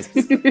 Yes.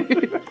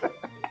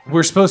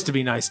 We're supposed to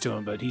be nice to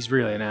him, but he's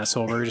really an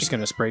asshole. We're just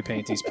going to spray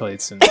paint these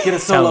plates and Get a tell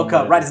solo him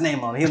cup. what Write it his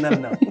name on it. He'll never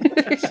know.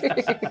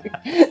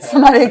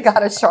 Somebody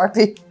got a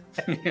Sharpie.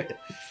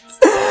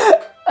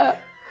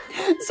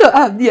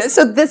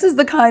 So this is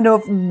the kind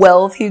of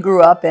wealth he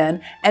grew up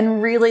in.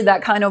 And really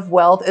that kind of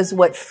wealth is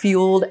what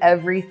fueled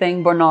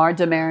everything Bernard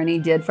de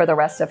Marigny did for the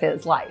rest of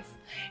his life.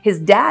 His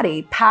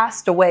daddy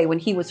passed away when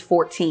he was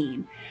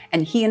 14,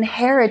 and he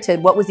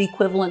inherited what was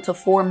equivalent to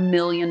 $4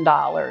 million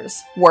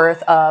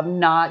worth of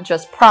not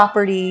just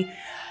property,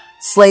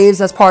 slaves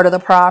as part of the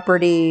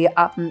property,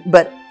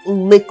 but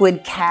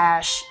liquid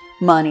cash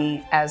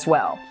money as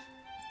well.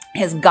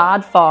 His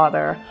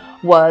godfather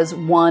was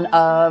one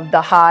of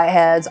the high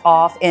heads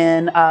off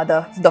in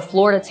the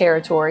Florida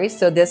territories.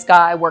 So this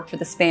guy worked for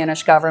the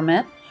Spanish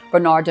government.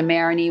 Bernard de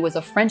Marigny was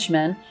a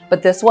Frenchman,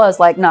 but this was,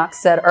 like Naq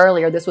said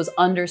earlier, this was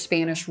under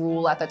Spanish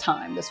rule at the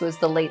time. This was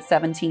the late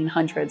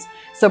 1700s.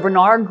 So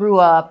Bernard grew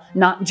up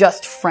not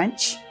just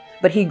French,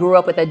 but he grew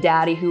up with a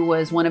daddy who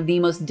was one of the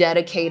most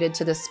dedicated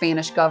to the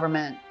Spanish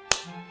government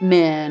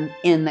men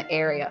in the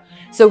area.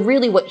 So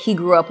really what he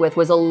grew up with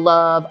was a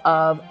love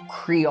of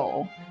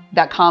Creole,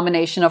 that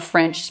combination of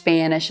French,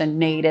 Spanish, and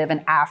Native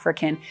and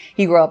African.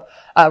 He grew up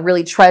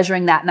really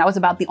treasuring that, and that was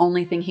about the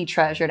only thing he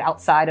treasured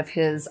outside of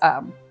his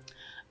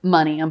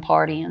money and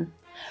partying.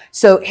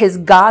 So his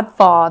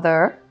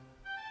godfather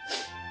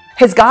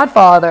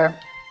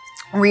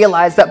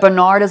realized that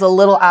Bernard is a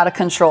little out of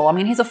control. I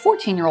mean, he's a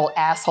 14-year-old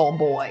asshole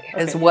boy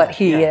is what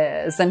he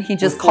is. And he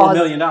just with $4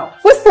 million.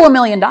 With $4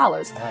 million.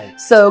 Right.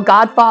 So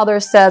Godfather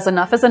says,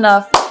 enough is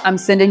enough. I'm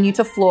sending you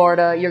to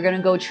Florida. You're going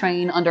to go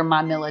train under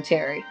my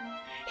military.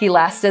 He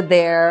lasted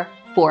there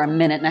for a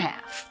minute and a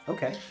half.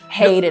 Okay.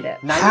 Hated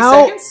it. 90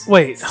 How? seconds?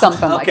 Wait.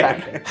 Something like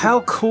that. How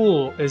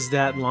cool is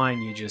that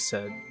line you just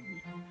said?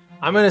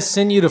 I'm going to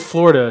send you to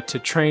Florida to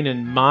train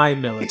in my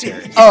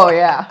military. Oh,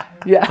 yeah.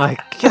 Yeah. My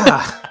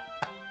God.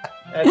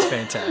 That's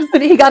fantastic.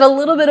 But he got a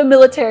little bit of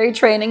military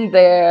training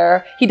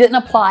there. He didn't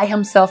apply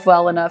himself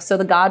well enough. So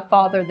the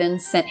Godfather then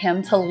sent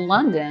him to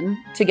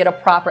London to get a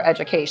proper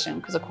education.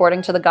 Because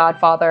according to the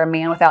Godfather, a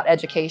man without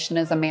education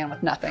is a man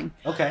with nothing.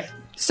 Okay.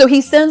 So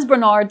he sends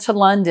Bernard to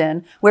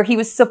London, where he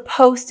was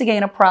supposed to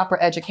gain a proper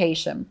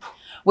education.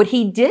 What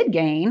he did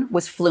gain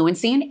was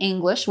fluency in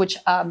English, which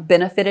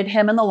benefited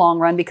him in the long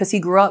run because he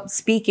grew up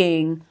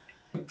speaking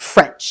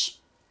French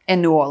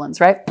in New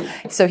Orleans, right?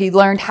 So he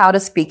learned how to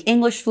speak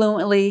English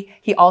fluently.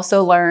 He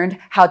also learned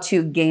how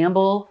to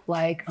gamble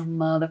like a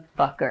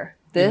motherfucker.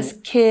 This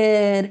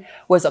kid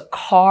was a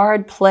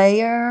card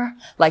player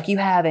like you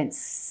haven't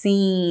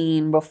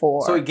seen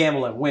before. So he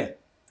gambled and win.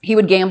 He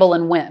would gamble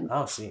and win.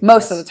 Oh, see.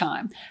 Most of the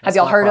time. Have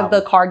y'all my heard of problem.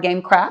 the card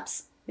game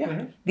craps?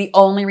 Yeah. The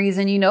only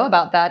reason you know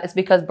about that is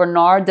because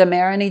Bernard de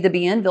Marigny de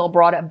Bienville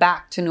brought it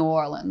back to New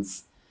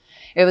Orleans.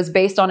 It was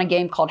based on a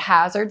game called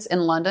Hazards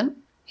in London.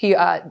 He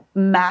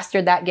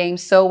mastered that game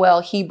so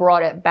well, he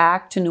brought it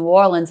back to New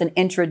Orleans and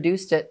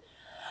introduced it.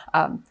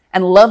 And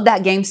loved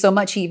that game so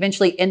much, he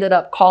eventually ended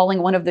up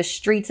calling one of the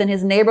streets in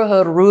his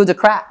neighborhood Rue de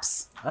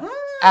Craps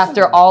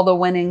after all the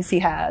winnings he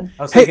had.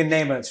 I was thinking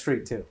name of a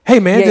street too. Hey,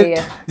 man,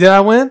 did I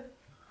win?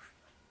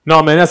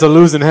 No, man, that's a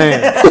losing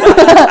hand.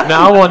 No,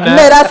 I won that.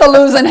 Man, that's a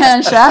losing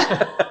hand shot.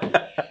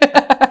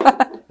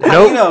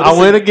 Nope, You know, I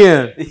win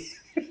again.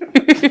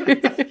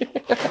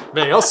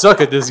 Man, y'all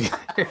suck at this game.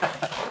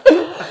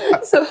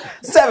 So,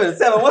 Seven.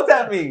 What's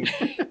that mean?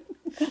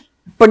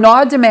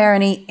 Bernard de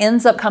Marigny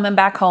ends up coming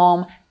back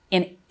home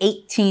in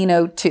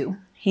 1802.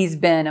 He's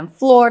been in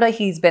Florida,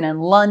 he's been in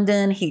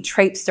London, he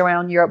traipsed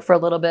around Europe for a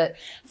little bit.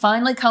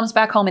 Finally comes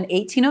back home in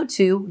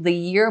 1802, the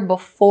year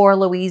before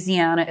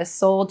Louisiana is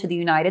sold to the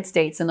United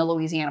States in the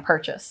Louisiana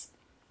Purchase.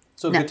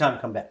 So a good time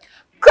to come back.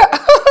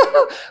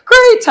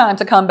 Great time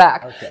to come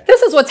back. Okay.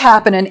 This is what's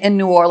happening in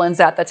New Orleans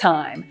at the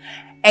time.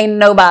 Ain't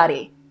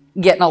nobody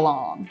getting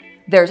along.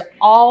 There's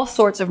all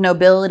sorts of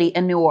nobility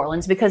in New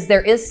Orleans because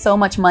there is so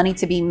much money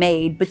to be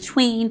made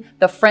between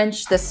the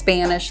French, the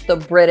Spanish, the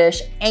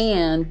British,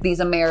 and these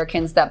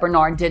Americans that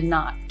Bernard did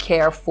not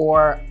care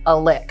for a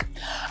lick.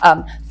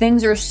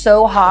 Things are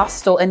so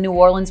hostile in New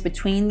Orleans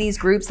between these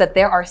groups that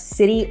there are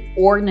city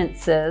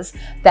ordinances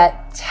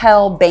that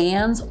tell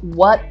bands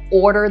what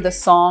order the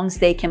songs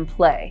they can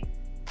play.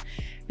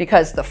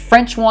 Because the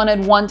French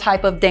wanted one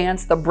type of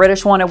dance, the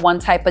British wanted one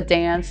type of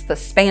dance, the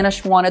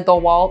Spanish wanted the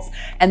waltz,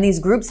 and these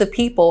groups of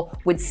people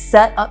would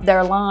set up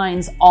their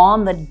lines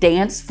on the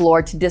dance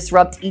floor to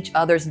disrupt each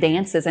other's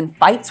dances, and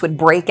fights would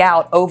break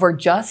out over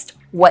just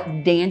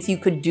what dance you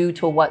could do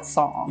to what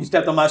song. You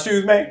stepped on my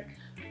shoes, man?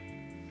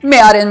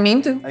 Man, I didn't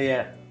mean to. Oh,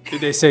 yeah.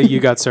 Did they say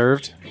you got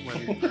served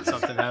when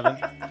something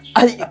happened?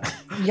 I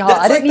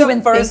That's didn't like even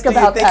the first think do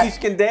you about think that. you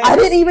can dance? I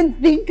didn't even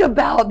think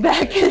about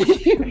that. Can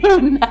you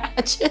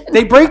imagine?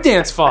 They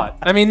breakdance fought.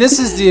 I mean, this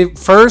is the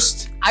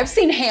first. I've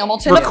seen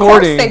Hamilton.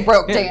 Recording. Of course they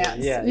broke Yeah,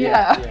 dance.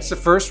 yeah. It's the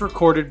first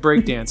recorded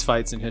breakdance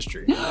fights in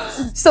history.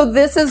 So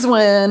this is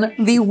when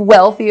the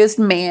wealthiest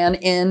man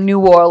in New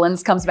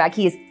Orleans comes back.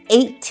 He is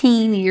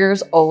 18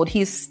 years old.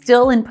 He's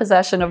still in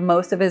possession of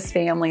most of his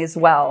family's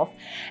wealth.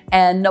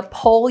 And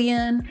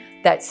Napoleon,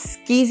 that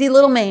skeezy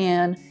little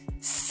man,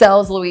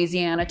 sells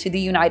Louisiana to the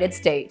United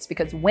States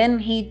because when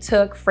he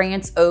took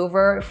France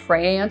over,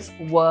 France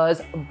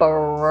was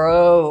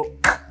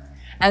broke.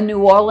 And New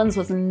Orleans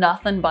was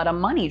nothing but a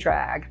money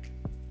drag.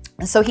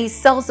 And so he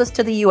sells this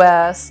to the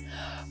US.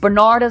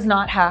 Bernard is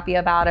not happy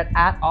about it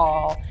at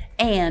all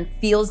and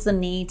feels the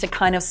need to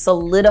kind of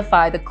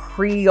solidify the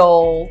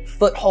Creole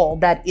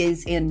foothold that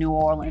is in New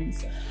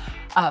Orleans.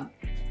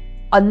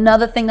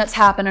 Another thing that's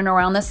happening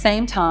around the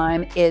same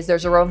time is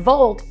there's a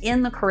revolt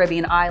in the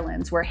Caribbean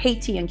islands where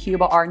Haiti and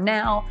Cuba are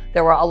now.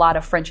 There were a lot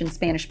of French and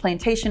Spanish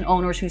plantation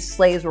owners whose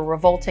slaves were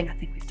revolting. I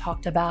think we've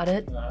talked about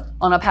it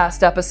on a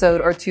past episode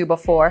or two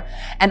before.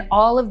 And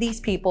all of these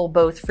people,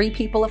 both free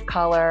people of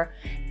color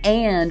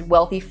and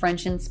wealthy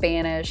French and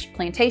Spanish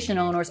plantation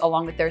owners,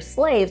 along with their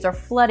slaves, are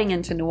flooding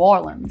into New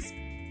Orleans.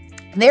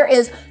 There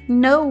is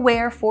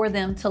nowhere for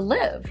them to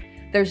live.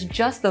 There's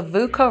just the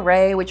Vieux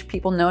Carré, which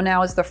people know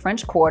now as the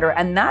French Quarter,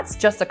 and that's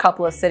just a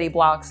couple of city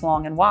blocks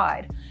long and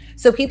wide.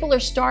 So people are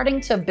starting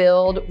to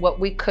build what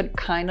we could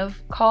kind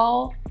of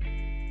call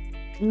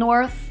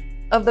north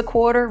of the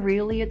quarter.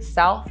 Really, it's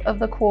south of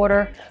the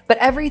quarter, but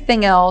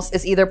everything else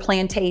is either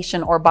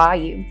plantation or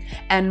bayou.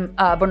 And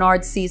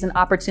Bernard sees an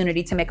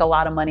opportunity to make a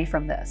lot of money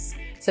from this.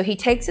 So he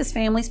takes his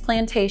family's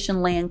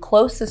plantation land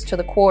closest to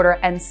the quarter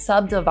and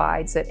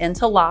subdivides it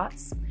into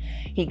lots.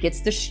 He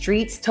gets the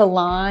streets to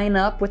line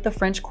up with the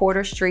French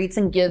Quarter streets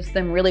and gives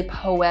them really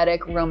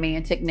poetic,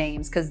 romantic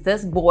names because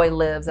this boy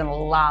lives in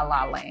La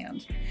La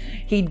Land.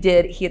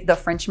 The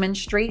Frenchmen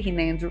Street, he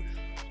named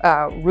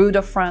Rue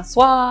de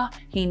Francois,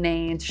 he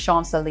named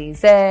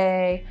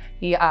Champs-Élysées,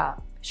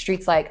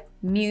 streets like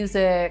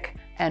music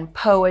and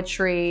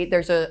poetry.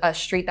 There's a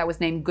street that was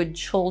named Good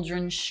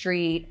Children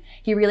Street.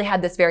 He really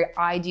had this very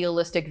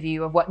idealistic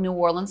view of what New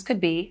Orleans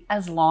could be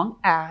as long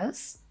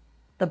as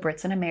the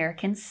Brits and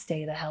Americans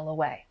stay the hell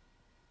away.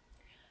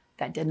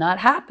 That did not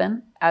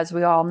happen, as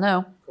we all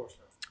know.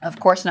 Of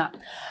course not.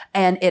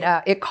 And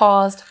it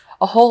caused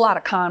a whole lot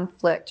of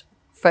conflict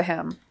for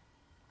him.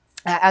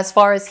 As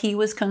far as he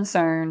was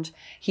concerned,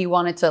 he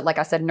wanted to, like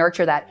I said,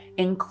 nurture that,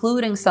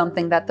 including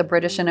something that the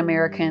British and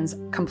Americans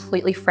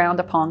completely frowned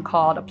upon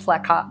called a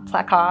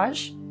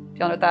placage. Do you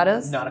know what that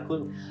is? Not a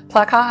clue.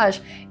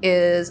 Placage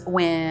is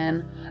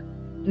when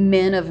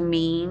men of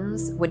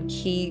means would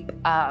keep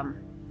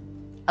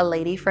a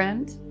lady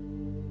friend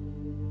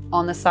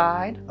on the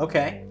side.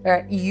 Okay.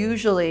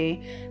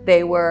 Usually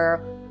they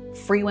were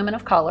free women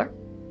of color.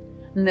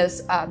 And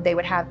they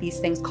would have these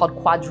things called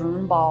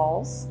quadroon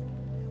balls,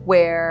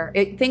 where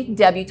think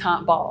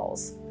debutante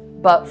balls,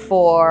 but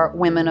for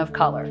women of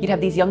color. You'd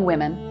have these young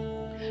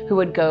women who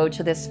would go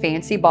to this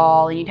fancy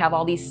ball, and you'd have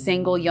all these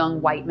single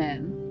young white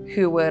men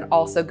who would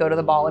also go to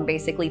the ball and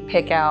basically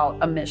pick out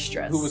a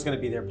mistress. Who was going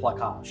to be their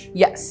placage?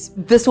 Yes.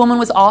 This woman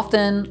was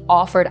often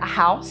offered a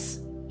house.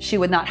 She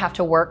would not have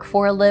to work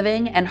for a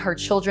living, and her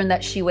children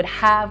that she would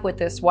have with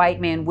this white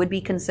man would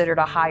be considered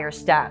a higher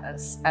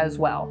status as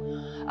well,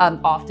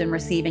 often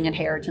receiving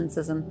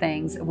inheritances and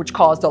things, which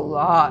caused a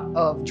lot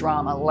of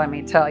drama, let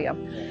me tell you.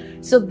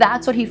 So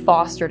that's what he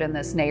fostered in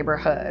this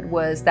neighborhood,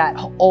 was that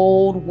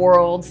old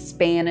world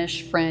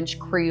Spanish, French,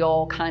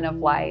 Creole kind of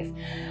life.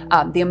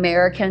 The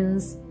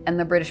Americans and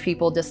the British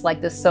people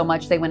disliked this so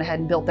much they went ahead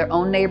and built their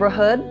own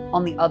neighborhood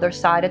on the other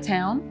side of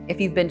town.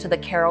 If you've been to the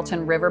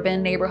Carrollton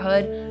Riverbend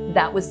neighborhood,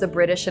 that was the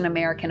British and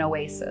American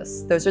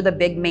oasis. Those are the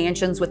big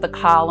mansions with the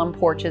column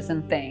porches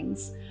and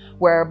things.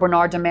 Where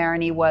Bernard de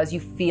Marigny was,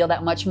 you feel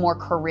that much more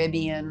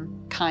Caribbean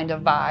kind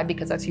of vibe,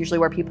 because that's usually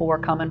where people were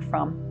coming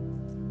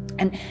from.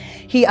 And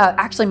he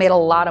actually made a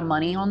lot of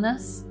money on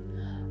this.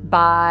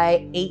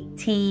 By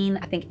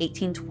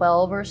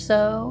 1812 or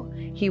so,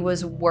 he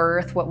was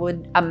worth what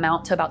would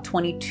amount to about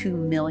 $22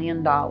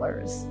 million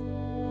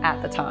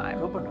at the time.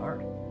 Oh,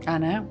 Bernard. I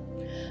know.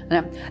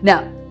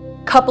 Now,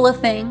 couple of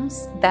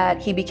things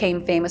that he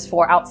became famous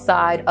for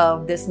outside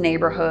of this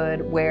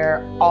neighborhood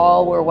where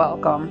all were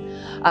welcome.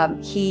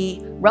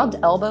 He rubbed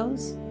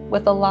elbows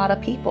with a lot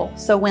of people.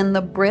 So when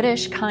the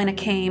British kind of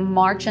came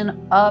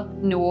marching up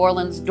New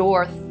Orleans'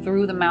 door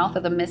through the mouth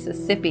of the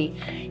Mississippi,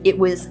 it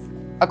was,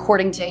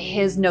 according to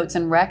his notes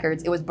and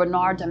records, it was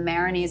Bernard de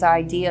Marigny's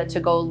idea to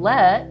go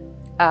let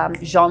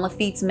Jean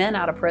Lafitte's men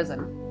out of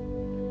prison.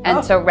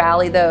 And to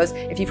rally those.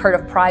 If you've heard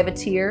of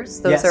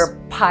privateers, those are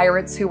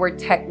pirates who were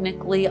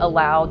technically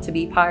allowed to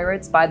be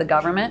pirates by the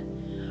government.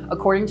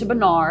 According to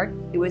Bernard,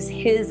 it was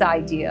his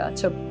idea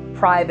to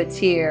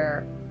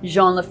privateer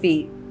Jean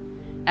Lafitte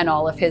and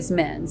all of his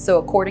men. So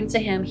according to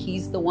him,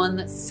 he's the one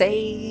that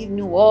saved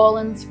New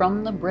Orleans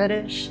from the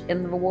British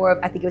in the war of,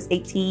 I think it was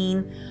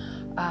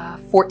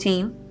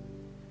 1814.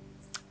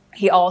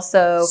 He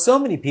also... So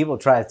many people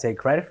try to take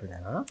credit for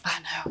that, huh? I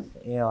know.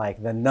 You know,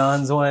 like the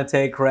nuns want to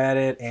take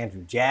credit.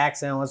 Andrew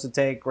Jackson wants to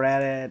take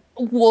credit.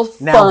 Well,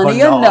 Now funny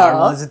Bernard enough,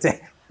 wants to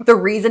take... the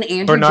reason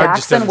Andrew Bernard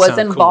just Jackson doesn't was sound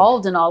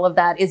involved in all of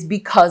that is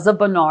because of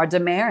Bernard de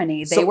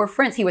Marigny. They were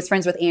friends. He was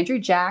friends with Andrew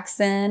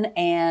Jackson,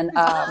 and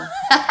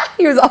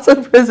he was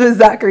also friends with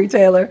Zachary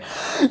Taylor.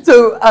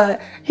 So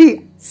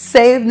he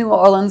saved New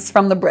Orleans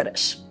from the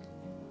British.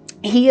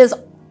 He is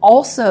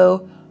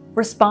also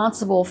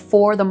responsible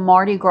for the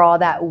Mardi Gras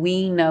that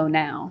we know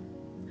now.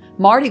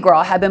 Mardi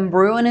Gras had been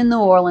brewing in New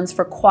Orleans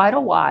for quite a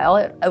while.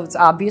 It was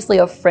obviously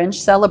a French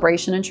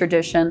celebration and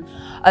tradition.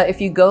 If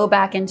you go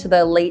back into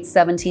the late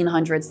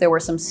 1700s, there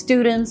were some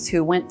students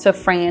who went to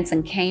France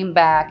and came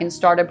back and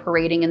started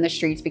parading in the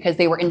streets because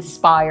they were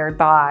inspired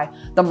by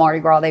the Mardi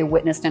Gras they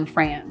witnessed in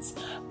France.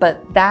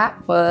 But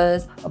that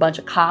was a bunch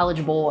of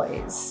college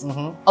boys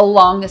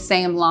along the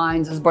same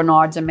lines as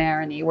Bernard de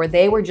Marigny, where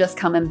they were just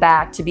coming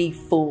back to be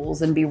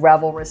fools and be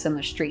revelrous in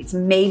the streets.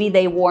 Maybe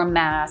they wore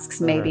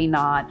masks, maybe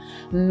not.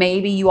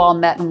 Maybe you all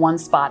met in one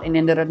spot and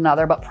ended at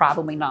another, but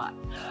probably not.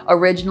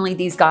 Originally,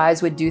 these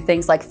guys would do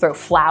things like throw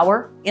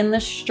flour in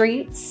the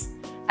streets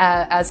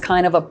as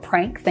kind of a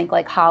prank. Think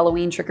like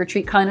Halloween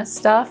trick-or-treat kind of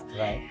stuff.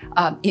 Right.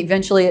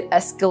 Eventually, it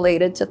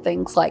escalated to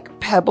things like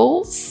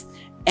pebbles.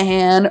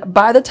 And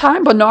by the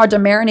time Bernard de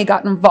Marigny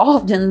got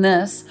involved in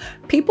this,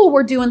 people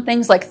were doing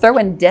things like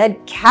throwing dead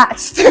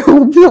cats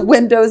through the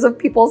windows of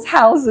people's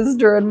houses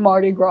during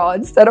Mardi Gras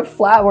instead of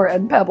flour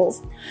and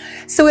pebbles.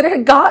 So it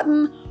had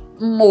gotten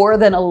more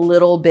than a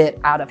little bit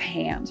out of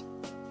hand.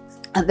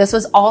 And this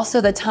was also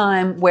the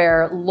time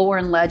where lore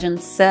and legend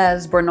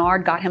says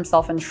Bernard got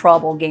himself in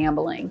trouble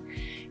gambling.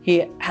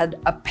 He had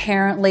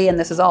apparently, and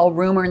this is all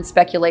rumor and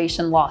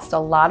speculation, lost a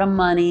lot of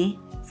money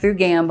through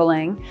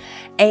gambling,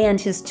 and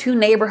his two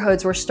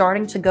neighborhoods were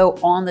starting to go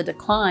on the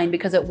decline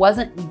because it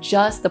wasn't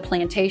just the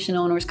plantation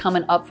owners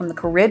coming up from the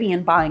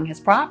Caribbean buying his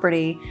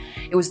property,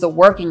 it was the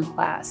working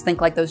class.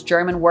 Think like those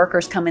German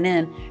workers coming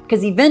in,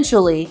 because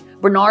eventually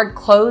Bernard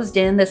closed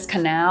in this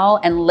canal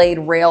and laid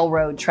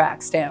railroad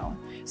tracks down.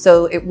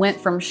 So it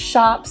went from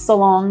shops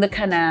along the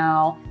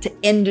canal to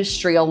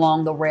industry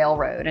along the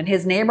railroad. And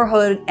his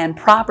neighborhood and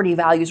property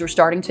values were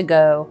starting to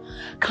go.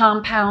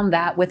 Compound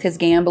that with his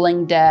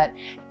gambling debt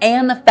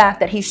and the fact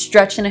that he's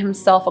stretching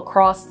himself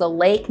across the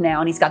lake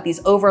now and he's got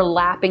these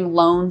overlapping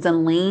loans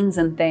and liens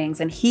and things.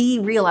 And he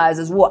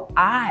realizes, well,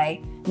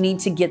 I need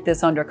to get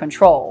this under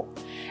control.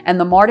 And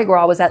the Mardi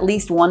Gras was at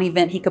least one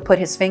event he could put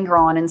his finger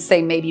on and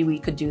say, maybe we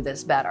could do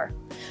this better.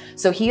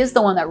 So he is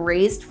the one that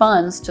raised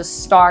funds to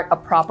start a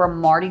proper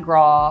Mardi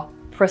Gras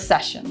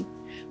procession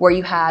where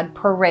you had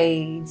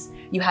parades,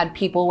 you had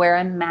people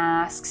wearing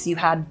masks, you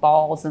had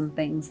balls and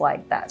things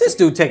like that. This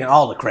dude taking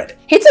all the credit.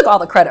 He took all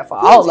the credit for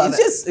all of it.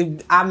 Just,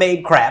 I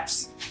made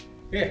craps.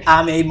 Yeah.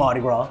 I made Mardi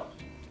Gras.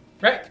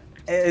 Right.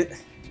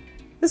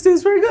 This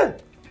dude's pretty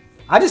good.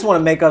 I just want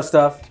to make up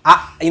stuff.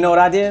 You know what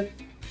I did?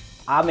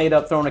 I made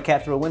up throwing a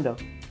cat through a window.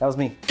 That was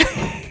me.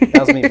 That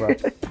was me, bro.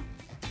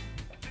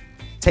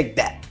 Take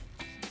that,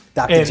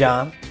 Dr. And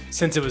John.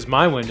 since it was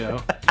my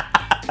window,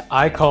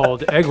 I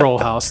called Egg Roll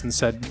House and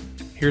said,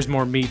 here's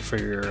more meat for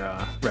your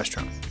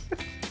restaurant.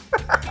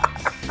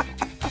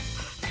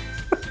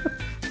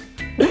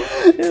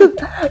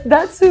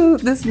 That's who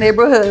this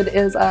neighborhood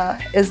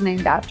is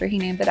named after. He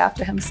named it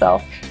after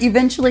himself.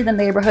 Eventually, the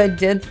neighborhood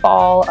did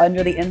fall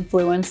under the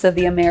influence of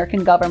the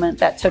American government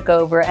that took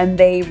over, and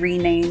they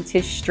renamed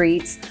his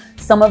streets.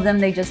 Some of them,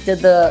 they just did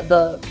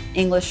the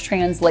English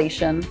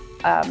translation.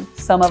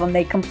 Some of them,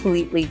 they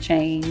completely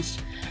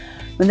changed.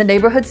 But the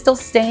neighborhood still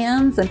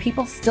stands, and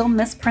people still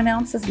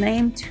mispronounce his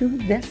name to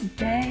this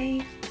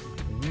day.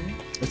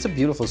 It's a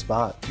beautiful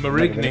spot.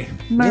 Marigny.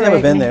 I've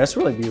never been there. It's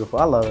really beautiful.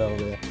 I love it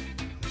over there.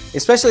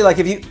 Especially like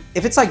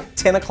if it's like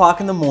 10 o'clock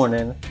in the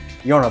morning,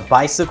 you're on a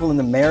bicycle in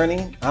the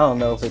Marigny. I don't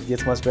know if it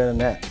gets much better than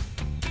that.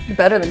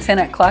 Better than 10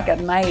 o'clock at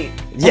night.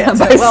 Yeah, on a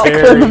bicycle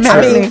in the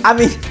Marigny. I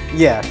mean,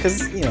 yeah,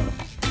 because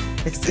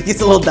it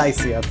gets a little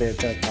dicey out there at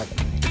 10 o'clock.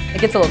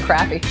 It gets a little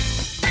crappy.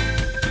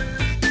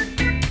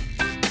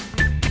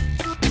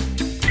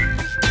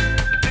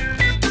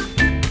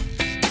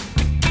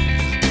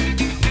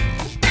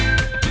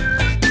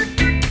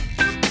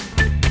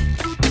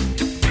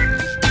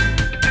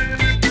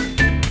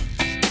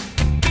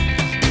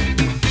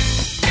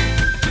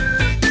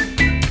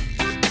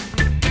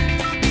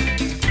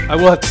 I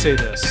will have to say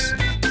this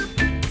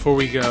before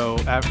we go.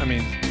 I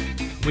mean,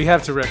 we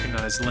have to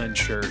recognize Lynn's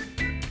shirt.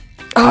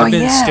 I've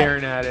been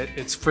staring at it.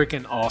 It's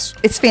freaking awesome.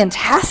 It's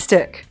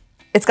fantastic.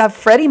 It's got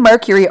Freddie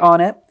Mercury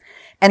on it,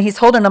 and he's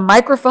holding a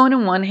microphone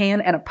in one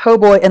hand and a po'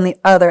 boy in the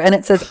other, and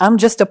it says, "I'm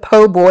just a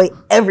po' boy.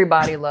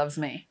 Everybody loves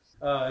me."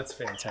 Oh, that's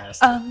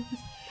fantastic. I'm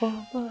just a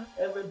po' boy.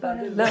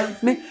 Everybody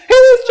loves me.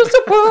 He's just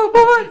a po'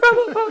 boy from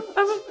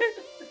a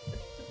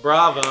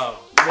Bravo.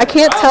 I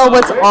can't tell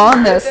what's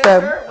on this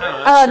though.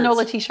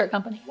 NOLA T-shirt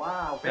company.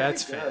 Wow,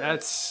 That's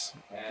that's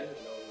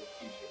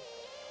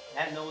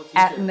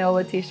At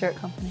NOLA T-shirt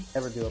company.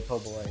 Ever do a po'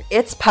 boy?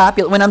 It's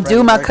popular. When I'm Freddie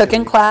doing my Mercury.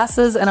 cooking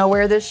classes and I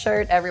wear this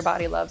shirt,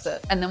 everybody loves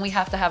it. And then we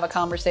have to have a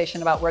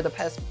conversation about where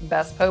the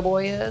best po'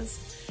 boy is,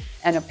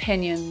 and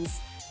opinions.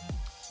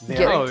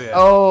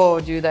 Oh,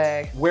 yeah. Do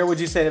they? Where would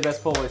you say the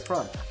best po' boy is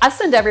from? I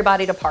send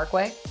everybody to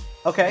Parkway.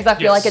 Okay. Because I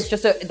feel like Yes.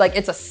 it's just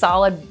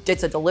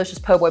it's a delicious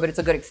po' boy, but it's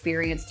a good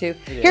experience too.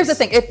 Here's the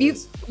thing: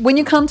 when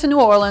you come to New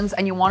Orleans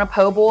and you want a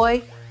po'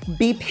 boy,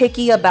 be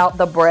picky about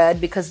the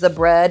bread, because the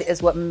bread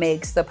is what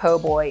makes the po'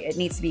 boy. It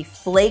needs to be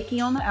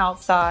flaky on the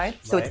outside,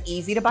 so Right. it's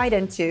easy to bite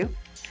into.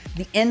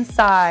 The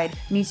inside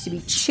needs to be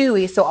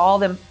chewy, so all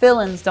them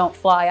fillings don't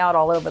fly out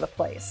all over the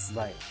place.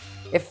 Right.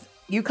 If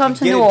you come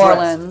to Get New it dressed.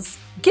 Orleans,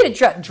 get it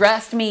dressed.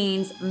 Dressed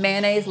means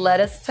mayonnaise,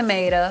 lettuce,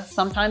 tomato,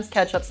 sometimes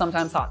ketchup,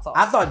 sometimes hot sauce.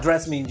 I thought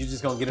dress means you're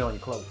just gonna get it on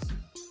your clothes.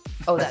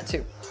 Oh, that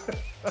too.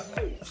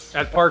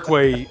 At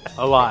Parkway,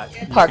 a lot. You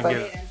can Parkway.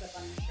 get it.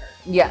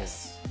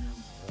 Yes.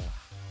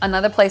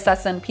 Another place I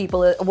send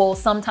people,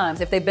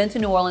 sometimes if they've been to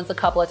New Orleans a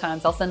couple of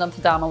times, I'll send them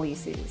to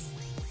Domalisi's,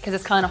 because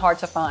it's kind of hard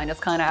to find.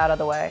 It's kind of out of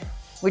the way.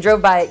 We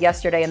drove by it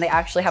yesterday, and they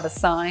actually have a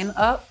sign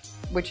up,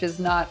 which is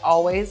not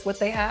always what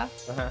they have.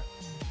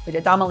 But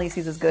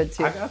Domalisi's is good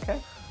too. Okay.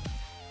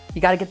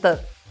 You got to get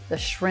the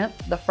shrimp,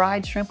 the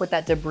fried shrimp with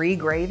that debris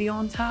gravy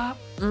on top.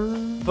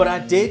 But I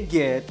did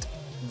get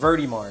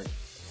Verdi Mart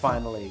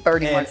finally.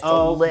 Verdi And Mart's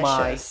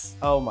delicious.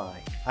 Oh my.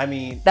 I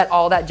mean, That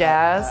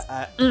jazz.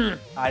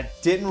 I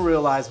didn't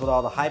realize what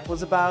all the hype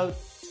was about,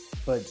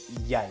 but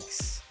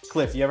yikes.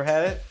 Cliff, you ever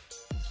had it?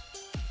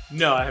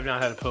 No, I have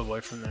not had a po'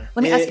 boy from there.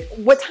 Let me ask you,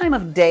 what time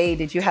of day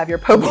did you have your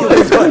po'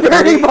 boy from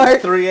Verdi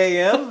Mart? 3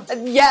 a.m.?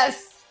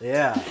 Yes.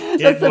 Yeah.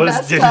 That's the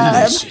best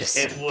time.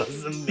 It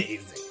was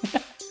amazing.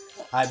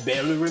 I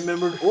barely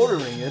remembered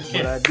ordering it,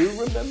 but I do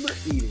remember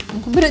eating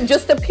it. But it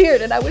just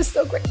appeared, and I was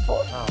so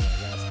grateful. Oh my gosh.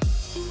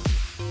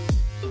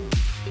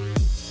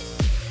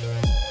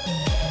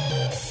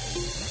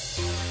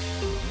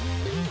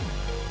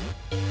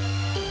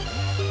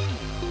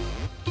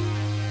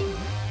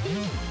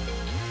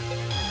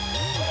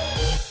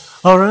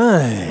 All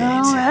right.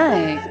 All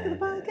right.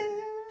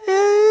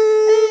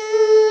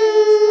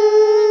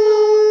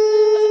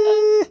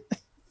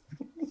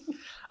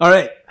 All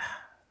right.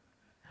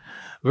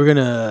 We're going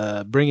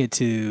to bring it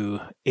to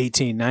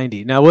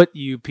 1890. Now, what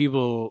you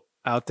people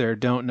out there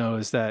don't know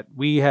is that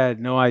we had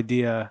no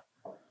idea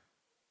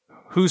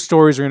whose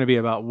stories were going to be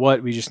about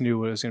what. We just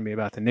knew it was going to be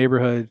about the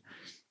neighborhood.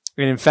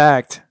 And in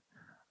fact,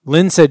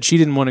 Lynn said she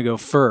didn't want to go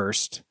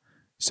first.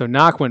 So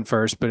Naq went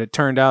first, but it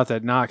turned out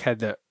that Naq had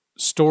the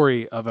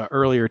story of an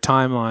earlier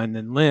timeline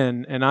than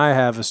Lynn, and I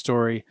have a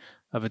story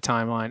of a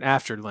timeline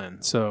after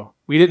Lynn. So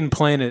we didn't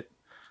plan it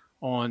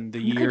on the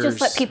You years. could just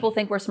let people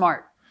think we're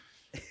smart,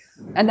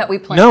 and that we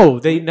plan. No,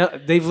 they know.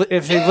 If they've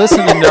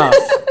listened enough,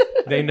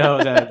 they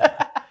know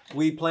that.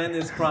 We planned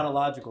this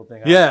chronological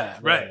thing. Yeah,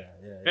 right.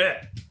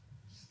 Yeah.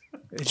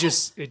 It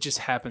just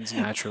happens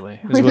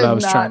naturally. We Is what did I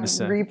was not trying to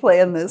say.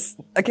 replan this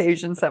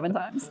occasion 7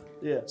 times.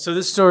 So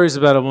this story is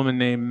about a woman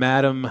named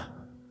Madame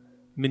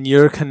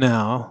Minier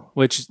Canal,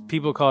 which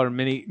people call her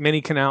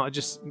Mini Canal. It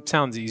just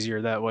sounds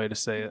easier that way to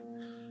say it.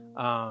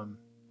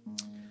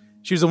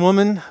 She was a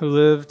woman who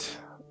lived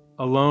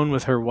alone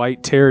with her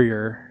white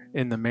terrier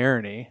in the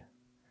Marigny,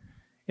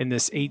 in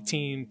this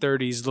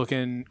 1830s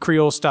looking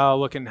Creole style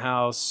looking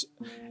house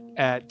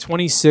at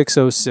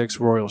 2606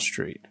 Royal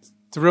Street.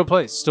 It's a real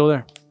place, still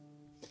there.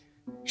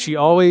 She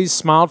always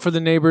smiled for the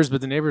neighbors,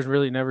 but the neighbors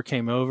really never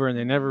came over, and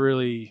they never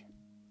really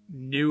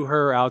knew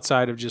her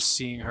outside of just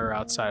seeing her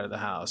outside of the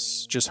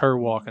house, just her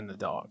walking the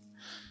dog.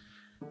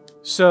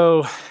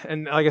 So,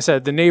 and like I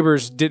said, the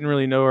neighbors didn't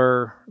really know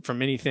her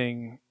from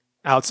anything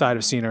outside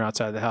of seeing her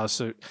outside of the house.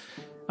 So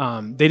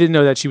they didn't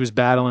know that she was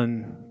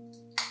battling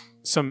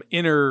some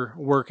inner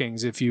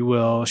workings, if you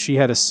will. She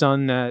had a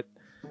son that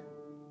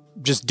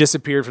just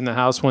disappeared from the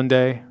house one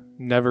day,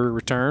 never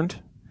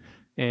returned.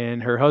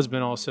 And her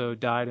husband also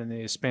died in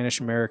the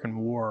Spanish-American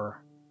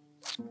War.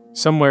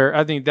 Somewhere,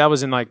 I think that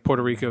was in like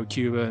Puerto Rico,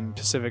 Cuba, and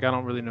Pacific. I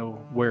don't really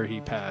know where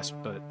he passed,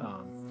 but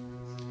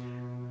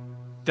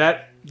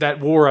that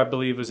war, I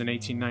believe, was in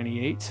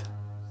 1898.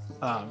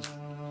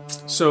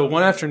 So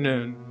one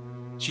afternoon,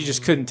 she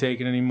just couldn't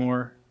take it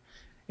anymore.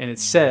 And it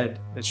said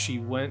that she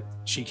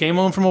came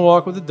home from a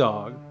walk with the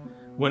dog,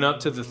 went up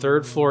to the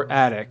third floor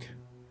attic,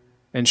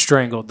 and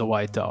strangled the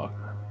white dog.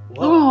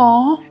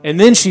 Aww. And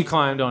then she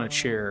climbed on a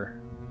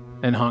chair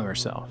and hung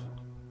herself.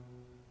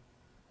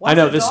 Why'd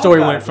I know the this dog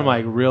story gotta went from go?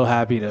 like real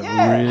happy to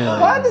Yeah, really.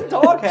 why'd the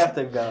dog have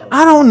to go?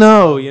 I don't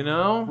know, you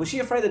know? Was she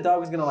afraid the dog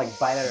was gonna like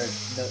bite at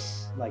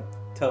her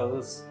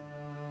toes?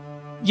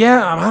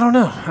 Yeah, I don't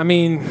know. I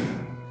mean,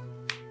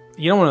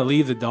 you don't want to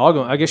leave the dog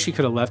on. I guess she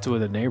could have left it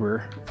with a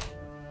neighbor,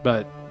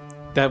 but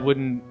that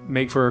wouldn't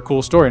make for a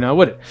cool story now,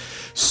 would it?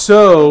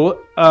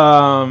 So,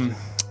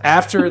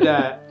 after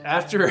that,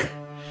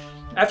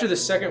 after the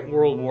Second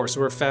World War,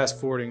 so we're fast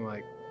forwarding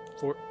like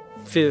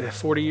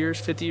 40 years,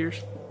 50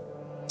 years,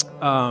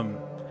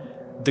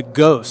 the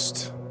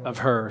ghost of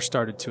her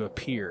started to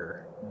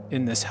appear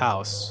in this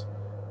house,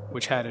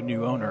 which had a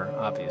new owner,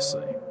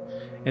 obviously.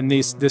 And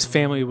this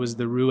family was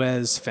the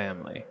Ruiz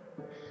family.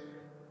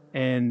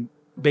 And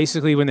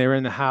basically when they were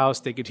in the house,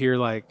 they could hear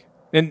like,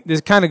 and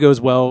this kind of goes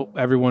well,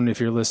 everyone,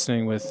 if you're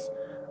listening with,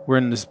 we're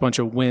in this bunch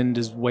of wind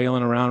is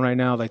wailing around right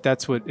now. Like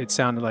that's what it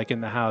sounded like in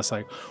the house,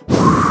 like,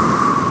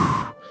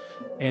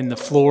 and the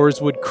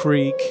floors would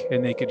creak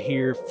and they could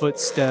hear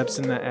footsteps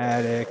in the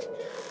attic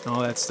and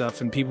all that stuff.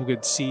 And people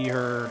could see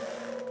her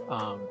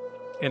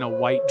in a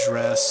white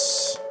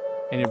dress,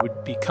 and it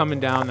would be coming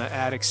down the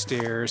attic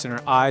stairs, and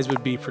her eyes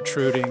would be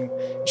protruding.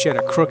 She had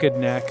a crooked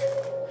neck.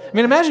 I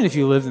mean, imagine if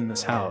you lived in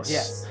this house.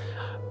 Yes.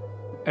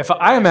 If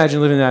I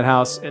imagine living in that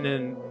house, and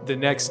then the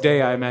next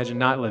day I imagine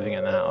not living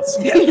in the house.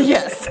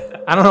 Yes.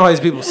 I don't know why these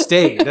people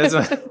stayed.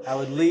 I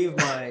would leave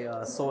my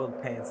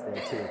soiled pants there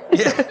too.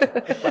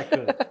 If I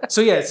could.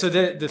 So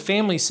the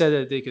family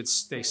said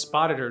that they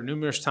spotted her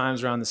numerous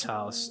times around this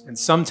house, and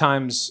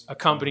sometimes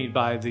accompanied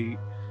by the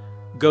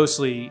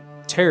ghostly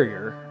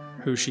terrier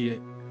who she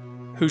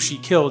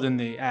killed in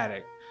the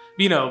attic.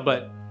 You know,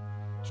 but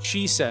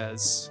she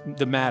says,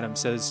 the madam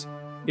says,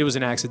 it was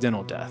an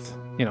accidental death.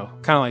 You know,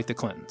 kind of like the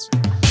Clintons.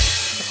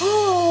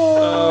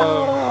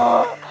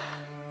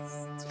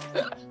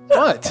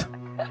 What?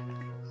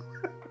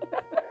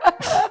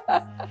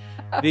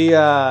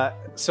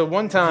 So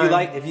one time,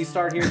 If you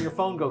start hearing your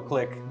phone go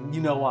click, you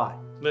know why.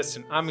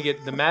 listen,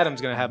 the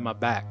madam's gonna have my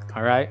back.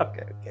 All right.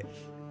 Okay.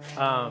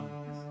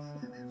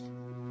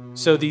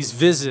 So these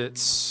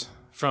visits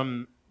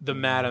from the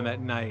madam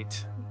at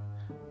night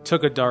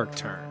took a dark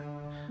turn.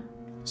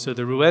 So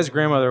the Ruiz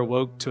grandmother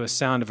awoke to a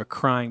sound of a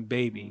crying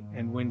baby,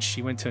 and when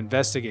she went to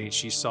investigate,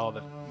 she saw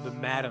the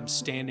madam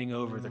standing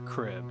over the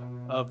crib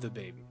of the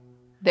baby.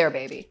 Their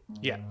baby.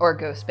 Yeah. Or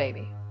ghost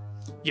baby.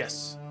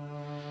 Yes.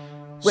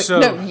 Wait,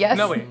 yes.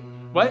 No, wait.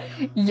 What?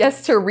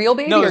 Yes to real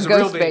baby No, or there's a real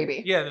ghost baby.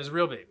 baby? Yeah, there's a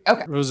real baby.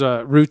 Okay. It was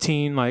a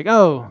routine, like,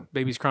 oh,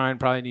 baby's crying,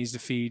 probably needs to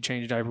feed,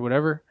 change diaper,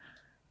 whatever.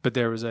 But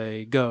there was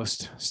a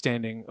ghost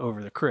standing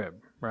over the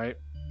crib, right?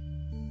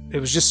 It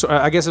was just,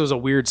 I guess it was a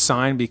weird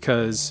sign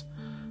because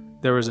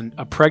there was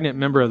a pregnant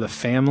member of the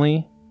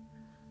family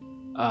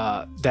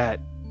that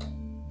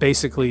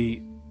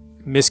basically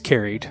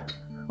miscarried,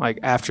 like,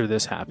 after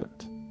this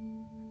happened.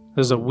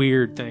 There's a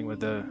weird thing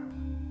with the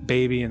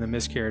baby and the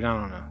miscarriage. I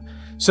don't know.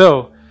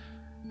 So,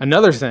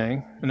 another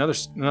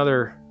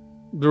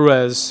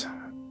Ruiz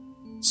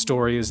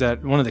story is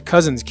that one of the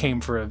cousins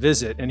came for a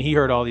visit, and he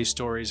heard all these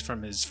stories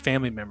from his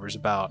family members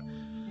about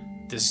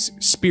this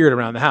spirit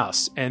around the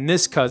house. And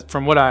this cousin,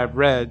 from what I've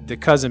read, the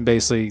cousin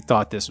basically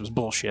thought this was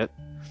bullshit.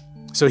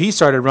 So he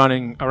started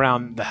running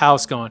around the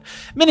house going,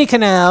 mini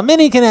canal,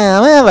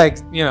 like,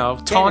 you know,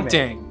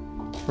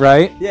 taunting,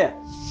 right? Yeah.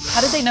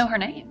 How did they know her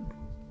name?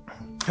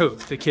 Who?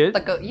 The kid?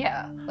 Like,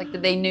 like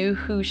they knew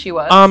who she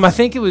was. I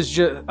think it was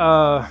just,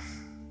 I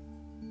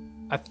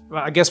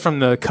guess from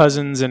the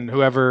cousins and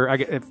whoever,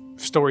 if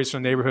stories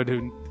from the neighborhood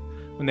who,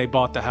 when they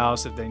bought the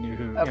house, if they knew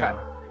who. Okay. You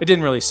know. It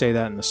didn't really say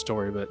that in the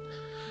story, but,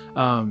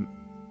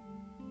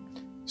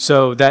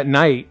 so that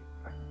night,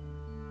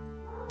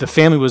 the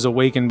family was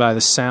awakened by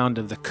the sound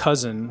of the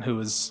cousin who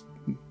was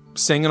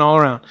singing all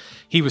around.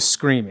 He was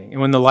screaming. And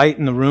when the light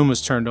in the room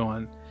was turned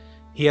on,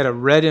 he had a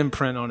red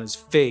imprint on his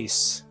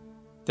face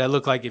that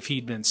looked like if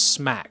he'd been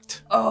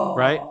smacked. Oh.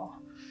 Right?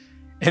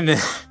 And then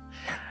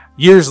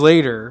years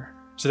later,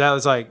 so that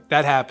was like,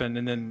 that happened,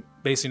 and then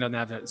basically nothing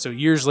happened. So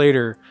years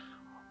later,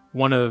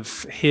 one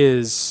of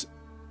his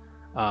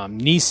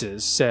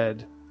nieces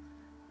said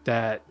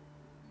that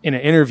in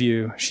an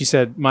interview, she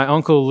said, my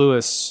Uncle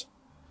Lewis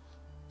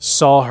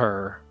saw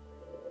her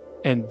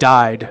and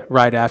died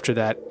right after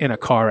that in a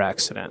car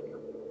accident.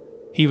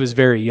 He was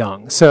very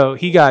young. So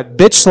he got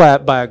bitch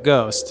slapped by a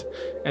ghost,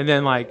 and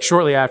then like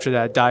shortly after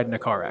that died in a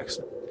car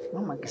accident. Oh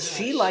my god.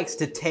 She likes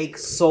to take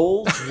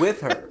souls with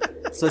her.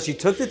 So she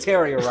took the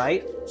terrier,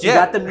 right? She Yeah.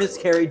 got the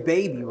miscarried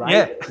baby, right?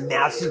 Yeah.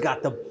 Now she's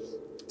got the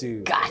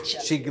dude.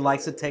 Gotcha. She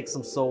likes to take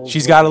some souls.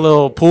 She's with got her. a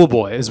little pool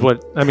boy, is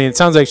what I mean. It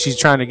sounds like she's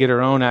trying to get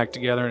her own act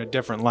together in a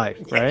different life,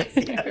 right?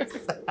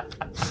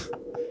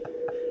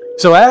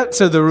 So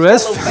the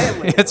Ruiz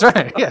family. that's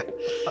right, yeah.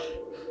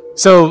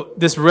 So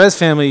this Ruiz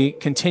family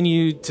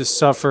continued to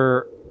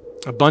suffer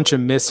a bunch of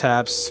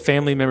mishaps.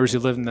 Family members who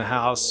lived in the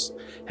house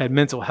had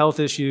mental health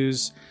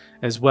issues,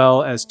 as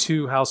well as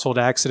 2 household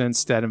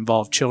accidents that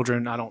involved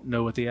children. I don't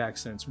know what the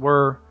accidents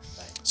were.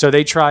 So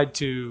they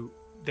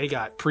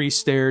got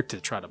priests there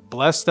to try to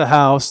bless the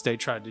house. They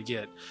tried to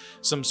get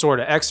some sort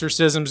of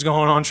exorcisms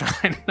going on,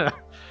 trying to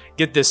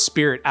get this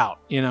spirit out,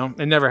 you know.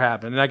 It never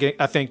happened. And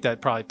I think that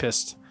probably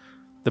pissed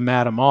the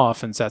madam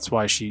off, and that's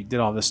why she did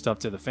all this stuff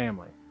to the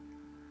family.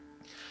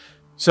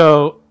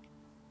 So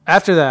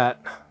after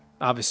that,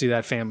 obviously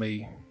that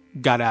family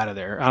got out of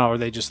there, or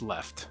they just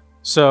left.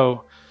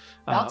 So,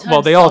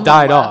 they all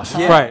died off.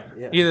 Yeah, Right.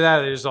 yeah. Either that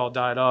or they just all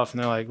died off,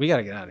 and they're like, we got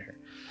to get out of here.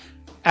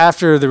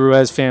 After the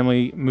Ruiz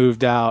family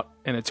moved out,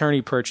 an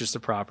attorney purchased the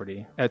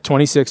property at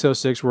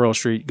 2606 Rural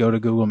Street. Go to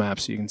Google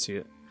Maps so you can see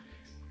it.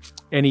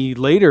 And he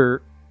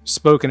later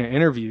spoke in an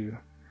interview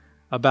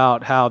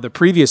about how the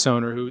previous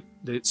owner,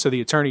 so the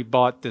attorney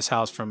bought this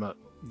house from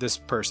this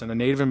person, a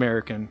Native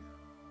American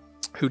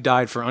who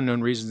died for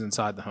unknown reasons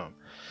inside the home.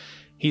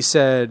 He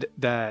said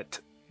that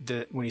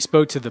when he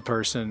spoke to the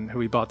person who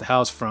he bought the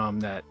house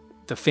from, that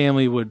the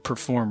family would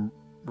perform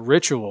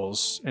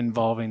rituals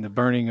involving the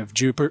burning of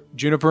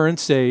juniper and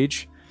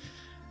sage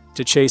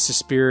to chase the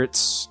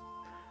spirits.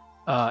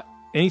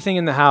 Anything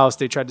in the house,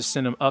 they tried to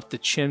send them up the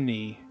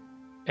chimney,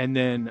 and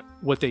then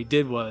what they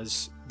did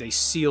was they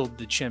sealed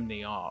the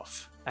chimney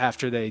off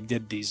after they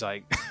did these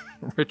like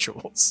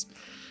rituals.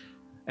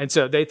 And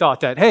so they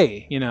thought that,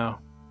 hey, you know,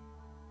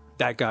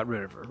 that got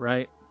rid of her,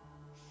 right?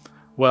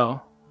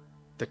 Well,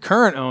 the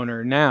current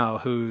owner now,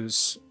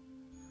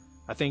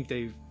 I think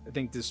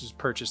this was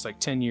purchased like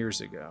 10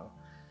 years ago,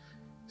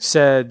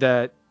 said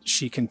that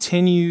she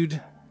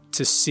continued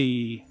to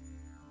see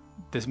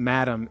this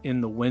madam in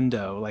the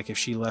window, like if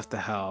she left the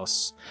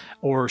house,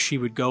 or she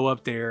would go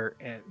up there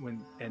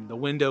and the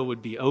window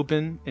would be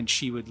open, and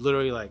she would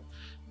literally like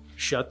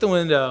shut the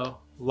window,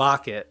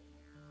 lock it,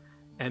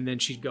 and then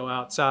she'd go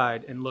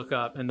outside and look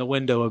up, and the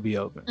window would be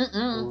open.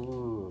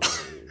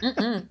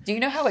 Do you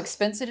know how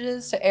expensive it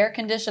is to air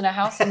condition a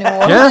house in New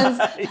Orleans?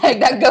 Like,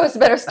 that ghost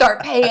better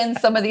start paying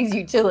some of these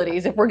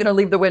utilities if we're going to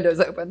leave the windows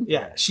open.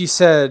 Yeah, she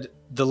said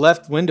the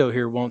left window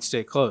here won't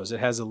stay closed. It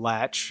has a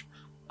latch.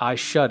 I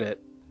shut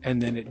it,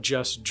 and then it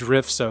just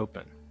drifts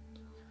open.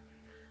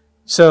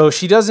 So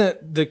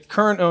the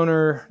current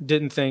owner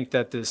didn't think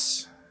that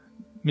this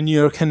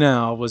Monsieur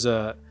Canal was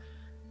a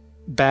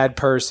bad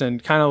person,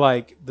 kind of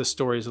like the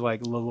stories of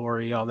like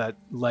LaLaurie, all that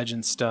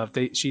legend stuff.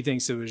 She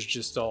thinks it was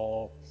just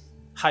all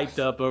hyped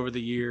up over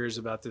the years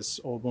about this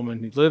old woman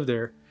who lived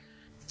there.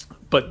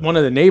 But one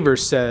of the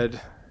neighbors said,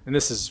 and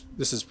this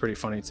is pretty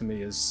funny to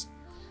me, is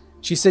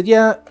she said,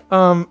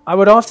 I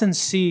would often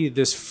see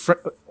this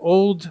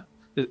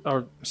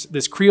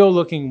this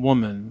Creole-looking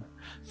woman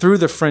through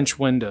the French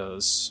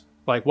windows,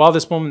 like while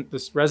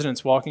this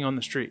resident's walking on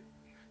the street.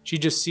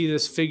 She'd just see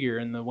this figure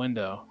in the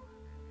window.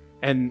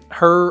 And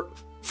her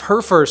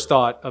first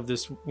thought of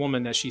this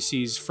woman that she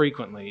sees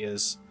frequently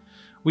is,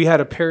 we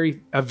had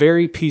a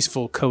very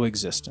peaceful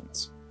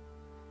coexistence.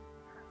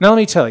 Now let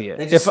me tell you.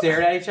 They just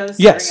stared at each other,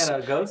 yes,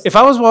 staring at a ghost? If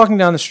I was walking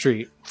down the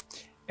street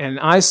and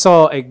I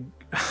saw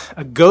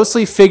a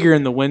ghostly figure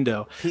in the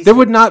window, there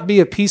would not be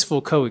a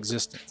peaceful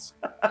coexistence.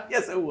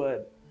 Yes, it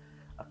would.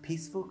 A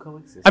peaceful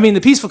coexistence. I mean, the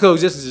peaceful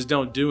coexistences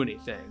don't do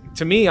anything.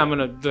 To me, I'm going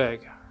to be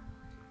like...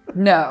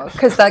 No,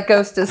 because that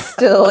ghost is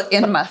still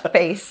in my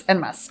face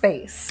and my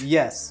space.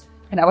 Yes.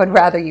 And I would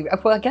rather you...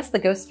 Well, I guess the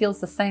ghost feels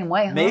the same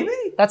way, huh? Maybe.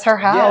 That's her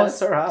house. Yeah, that's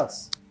her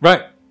house.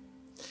 Right.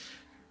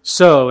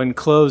 So, in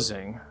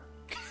closing,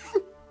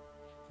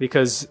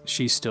 because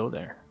she's still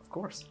there. Of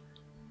course.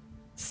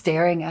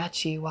 Staring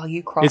at you while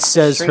you cross It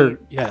says the street.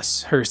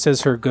 it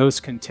says her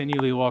ghost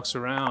continually walks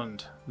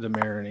around the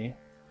Marigny,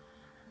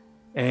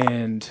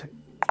 and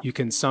you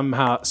can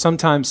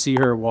sometimes see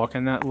her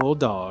walking that little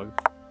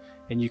dog,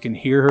 and you can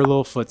hear her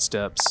little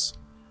footsteps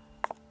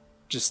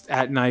just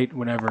at night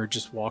whenever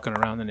just walking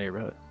around the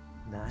neighborhood.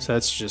 Nice. So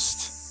that's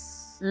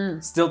just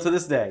Still to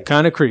this day.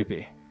 kind of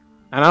creepy.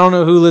 And I don't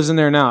know who lives in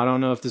there now. I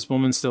don't know if this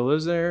woman still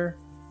lives there,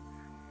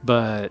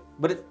 but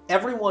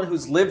Everyone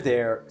who's lived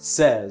there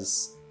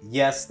says,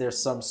 yes, there's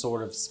some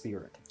sort of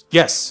spirit.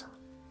 yes.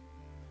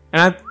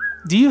 And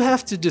do you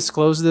have to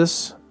disclose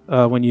this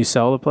when you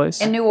sell the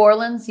place? In New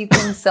Orleans, you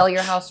can sell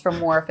your house for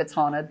more if it's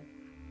haunted.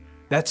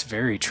 That's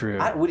very true.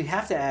 Would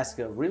have to ask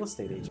a real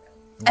estate agent.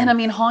 And I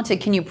mean,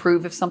 haunted, can you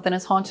prove if something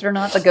is haunted or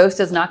not? The ghost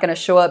is not going to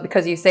show up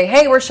because you say,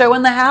 hey, we're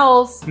showing the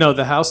house. No,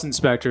 the house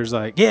inspector's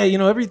like, yeah,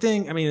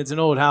 everything. I mean, it's an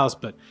old house,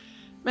 but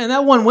man,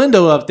 that one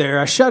window up there,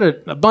 I shut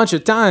it a bunch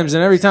of times,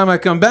 and every time I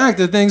come back,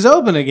 the thing's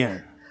open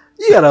again.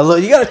 You gotta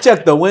look. You gotta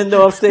check the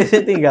window upstairs.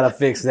 I think you gotta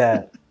fix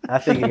that.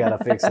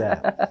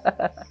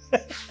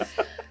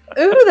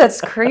 Ooh, that's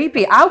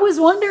creepy. I was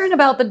wondering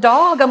about the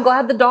dog. I'm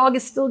glad the dog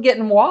is still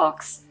getting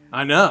walks.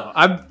 I know.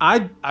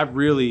 I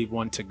really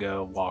want to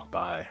go walk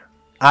by.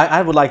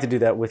 I would like to do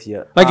that with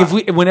you. Like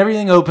when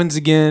everything opens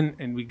again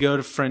and we go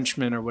to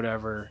Frenchmen or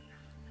whatever,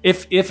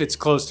 if it's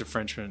close to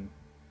Frenchmen,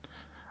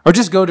 or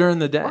just go during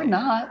the day. Or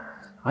not.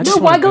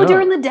 Why go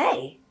during the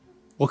day?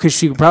 Well, because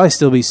she could probably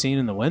still be seen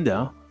in the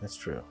window. That's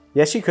true.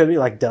 Yeah, she could be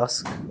like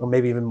dusk or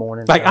maybe even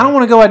morning. Like, I don't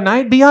want to go at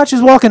night. Biatch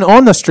is walking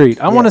on the street.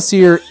 I want to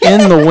see her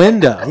in the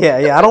window.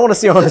 Yeah. I don't want to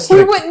see her on the street.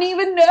 We wouldn't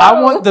even know.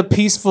 I want the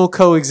peaceful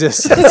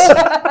coexistence.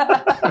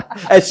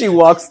 As she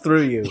walks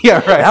through you. Yeah,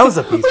 right. That was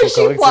a peaceful When she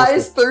coexistence.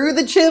 flies through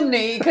the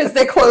chimney because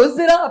they closed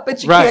it up,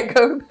 but you can't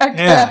go back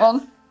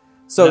down.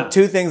 So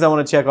 2 things I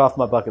want to check off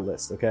my bucket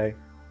list, okay?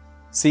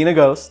 Seen a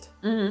ghost,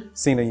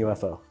 seen a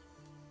UFO.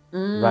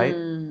 Right?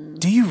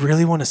 Do you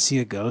really want to see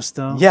a ghost,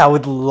 though? Yeah, I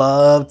would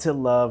love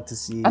to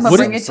see. I'm going to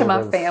bring it to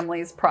my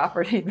family's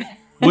property.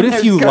 What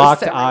if you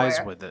locked everywhere. eyes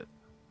with it?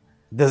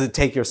 Does it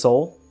take your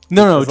soul?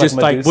 No, It's just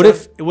like like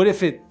Medusa? what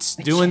if it's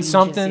doing changes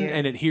something you.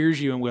 and it hears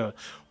you and goes,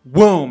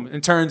 boom,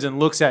 and turns and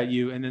looks at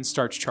you and then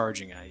starts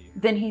charging at you?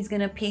 Then he's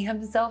going to pee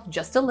himself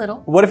just a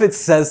little. What if it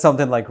says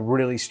something like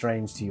really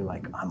strange to you,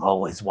 like, I'm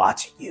always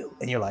watching you?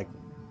 And you're like,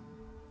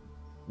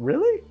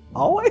 really?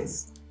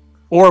 Always?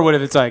 Or what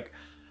if it's like,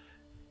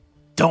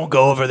 don't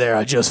go over there,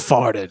 I just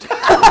farted.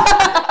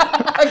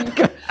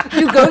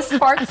 Do ghost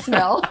farts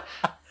smell?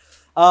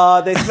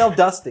 They smell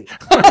dusty.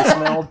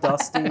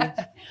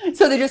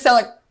 So they just sound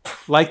like...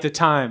 Like the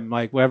time,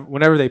 like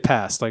whenever they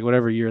passed, like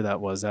whatever year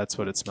that was, that's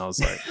what it smells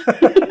like.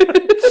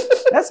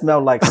 That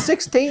smelled like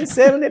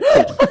 1672.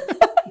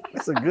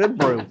 It's a good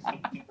brew.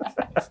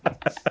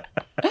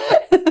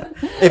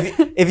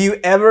 If you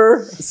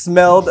ever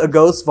smelled a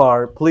ghost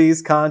fart,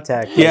 please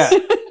contact us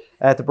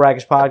at the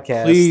Brackish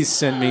Podcast. Please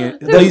send us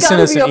an There's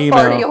email. gotta be a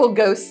farty old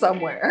ghost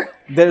somewhere.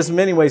 There's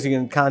many ways you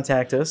can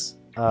contact us.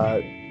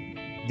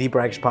 The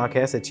Brackish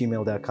Podcast at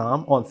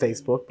gmail.com. On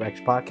Facebook,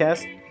 Brackish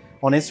Podcast.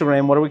 On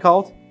Instagram, what are we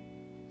called?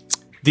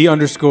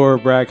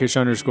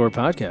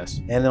 _brackish_podcast.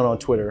 And then on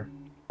Twitter.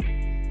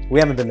 We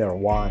haven't been there a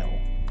while.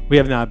 We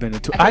have not been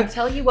to. I can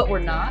tell you what we're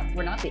not.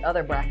 We're not the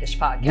other Brackish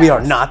Podcast. We are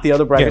not the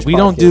other Brackish Podcast. We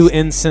don't do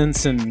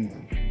incense and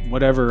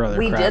whatever other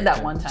We crap. did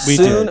that one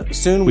time.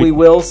 Soon we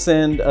will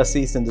send a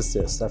cease and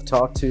desist. I've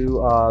talked to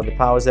the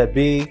powers that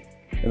be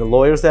and the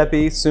lawyers that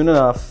be. Soon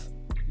enough,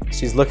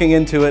 she's looking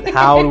into it.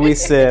 How do we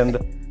send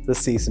the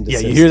cease and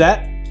desist? Yeah, you hear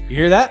that? You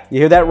hear that?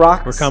 You hear that,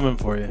 Rox? We're coming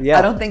for you. Yeah.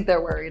 I don't think they're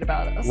worried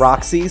about us.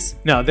 Roxy's?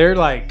 No, they're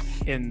like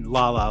in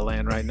La La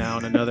Land right now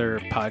in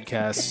another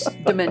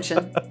podcast.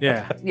 Dimension.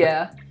 Yeah.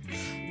 Yeah.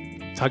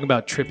 Talking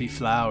about trippy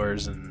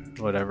flowers and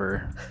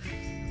whatever.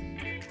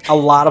 A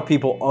lot of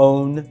people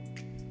own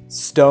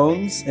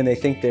stones and they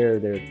think they're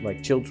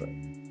like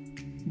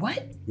children.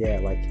 What?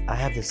 Yeah, like I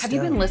have this Have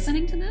stone. you been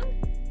listening to them?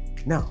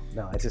 No,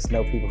 I just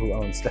know people who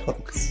own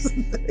stones.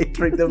 They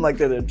treat them like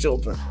they're their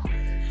children.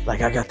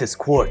 Like, I got this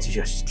quartz, you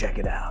just check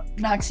it out.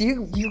 Max,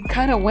 you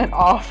kind of went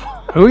off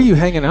Who are you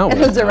hanging out in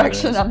with? a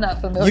direction I'm not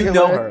familiar You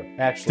know with. her,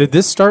 actually. Did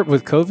this start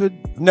with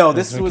COVID? No,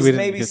 this We was didn't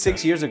maybe get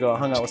 6 that. years ago. I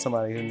hung out with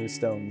somebody who knew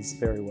stones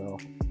very well.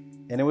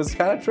 And it was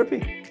kind of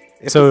trippy.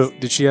 So,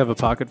 did she have a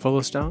pocket full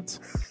of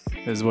stones?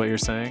 Is what you're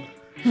saying?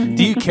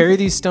 Do you carry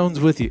these stones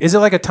with you? Is it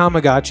like a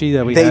Tamagotchi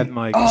that we had in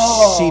like...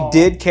 She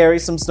did carry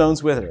some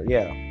stones with her,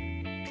 yeah.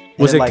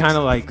 Was And it kind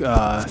of like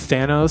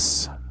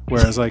Thanos?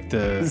 Whereas like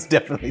It's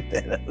definitely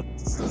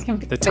Thanos. You can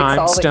the fix time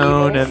all the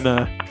stone evils.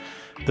 and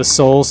the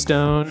soul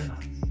stone.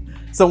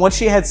 So once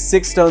she had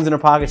 6 stones in her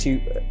pocket,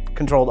 she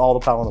controlled all the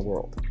power in the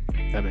world.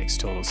 That makes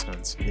total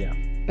sense. Yeah.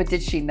 But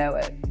did she know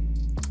it?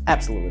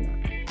 Absolutely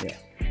not. Yeah.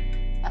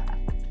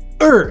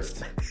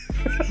 Earth,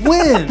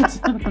 wind,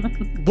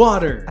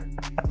 water.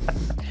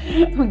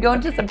 We're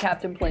going to some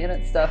Captain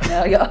Planet stuff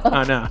now, y'all.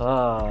 I know.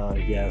 Ah,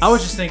 yes. I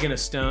was just thinking of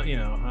stone. You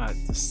know,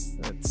 that's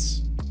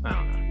I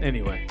don't know.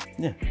 Anyway.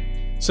 Yeah.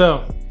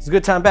 So It's a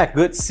good time back.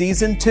 Good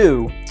season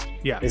 2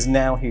 yeah. is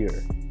now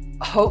here.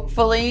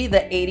 Hopefully,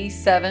 the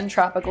 87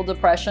 tropical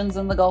depressions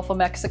in the Gulf of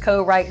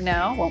Mexico right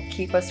now won't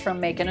keep us from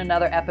making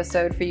another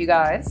episode for you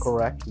guys.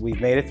 Correct. We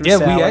made it through Yeah,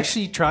 Sally. we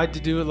actually tried to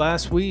do it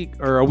last week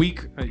or a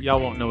week. Y'all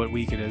won't know what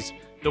week it is.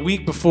 The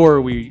week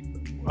before we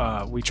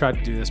tried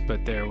to do this,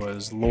 but there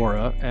was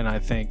Laura, and I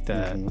think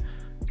that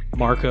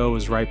Marco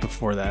was right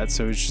before that.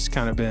 So it's just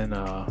kind of been.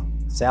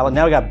 Salad.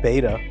 Now we got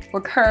Beta.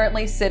 We're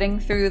currently sitting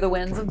through the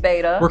winds of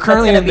Beta. We're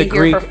currently That's in gonna the be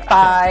here Greek- for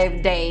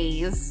 5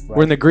 days.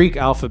 We're in the Greek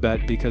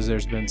alphabet because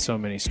there's been so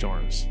many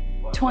storms.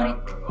 20.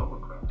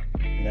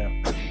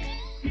 No.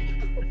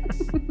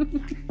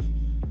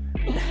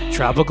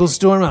 Tropical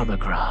Storm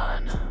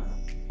Omicron.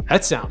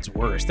 That sounds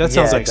worse. That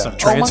sounds Yeah, like it some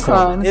does. transform.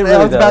 Omicron. It I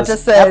really was about does.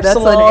 to say that's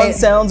Epsilon what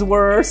sounds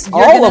worse. you're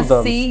All gonna of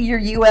them. see your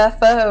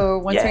UFO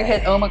once we Yeah.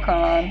 hit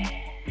Omicron.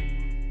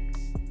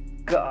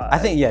 God. I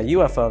think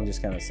UFO. I'm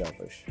just kind of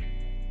selfish.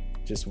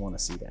 Just want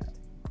to see that.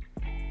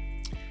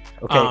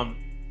 Okay,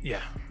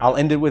 Yeah. I'll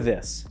end it with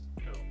this.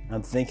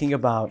 I'm thinking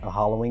about a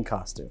Halloween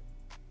costume.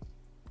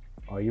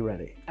 Are you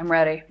ready? I'm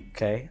ready.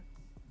 Okay.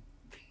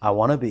 I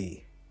want to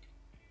be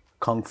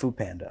Kung Fu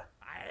Panda.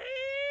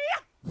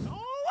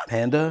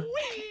 Panda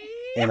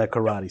in a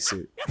karate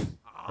suit.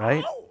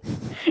 Right?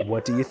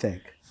 What do you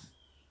think?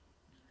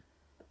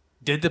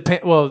 Did the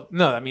well?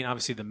 No, I mean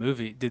obviously the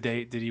movie. Did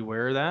he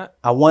wear that?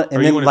 I want, and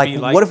Or you then wanna like, be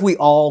like- what if we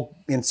all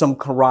in some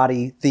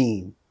karate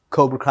theme?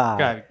 Cobra Kai,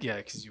 God, yeah,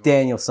 because you.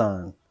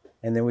 Daniel-san,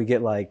 and then we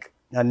get like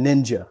a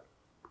ninja.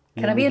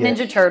 Can I be a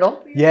Ninja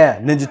Turtle? Yeah,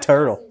 Ninja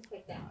Turtle.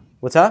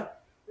 What's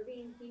that? We're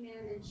being He-Man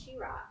and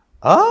She-Ra.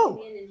 Oh,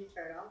 Be a Ninja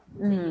Turtle.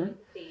 Mhm. With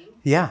the theme.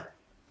 yeah.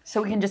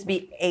 So we can just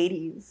be You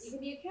 80s. can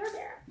be a Care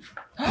Bear.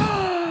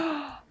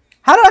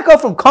 How did I go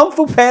from Kung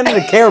Fu Panda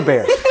to Care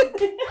Bear?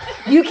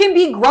 You can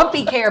be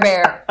Grumpy Care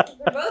Bear.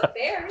 We're both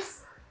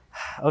bears.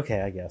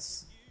 Okay, I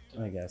guess.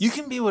 You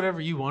can be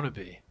whatever you want to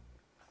be.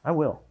 I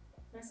will.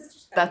 My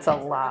sister's got That's a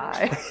me.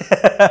 lie.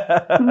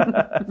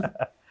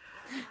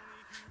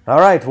 All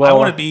right. Well, I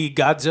want to be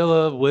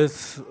Godzilla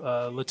with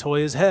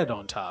Latoya's head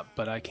on top,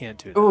 but I can't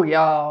do that. Ooh,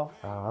 y'all.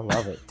 Oh, I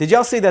love it. Did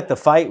y'all see that the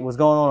fight was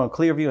going on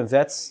Clearview and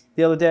Vets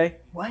the other day?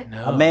 What?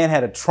 No. A man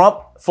had a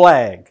Trump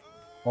flag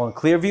on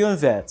Clearview and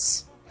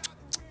Vets.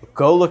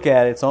 Go look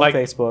at it. It's on like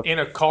Facebook. in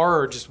a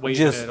car or just waving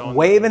Just it on.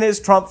 waving his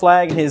Trump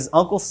flag and his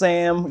Uncle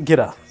Sam get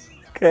up.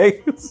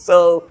 Okay,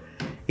 so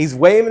he's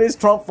waving his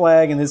Trump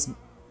flag and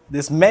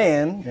this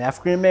man,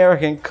 African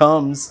American,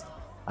 comes.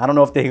 I don't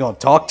know if they're gonna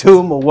talk to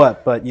him or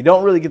what, but you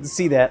don't really get to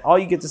see that. All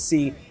you get to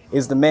see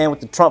is the man with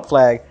the Trump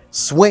flag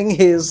swing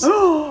his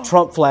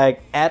Trump flag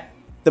at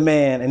the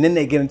man, and then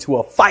they get into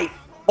a fight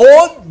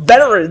on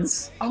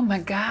veterans Oh my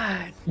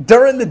God.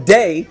 during the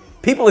day.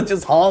 People are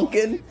just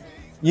honking.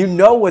 You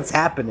know what's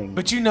happening.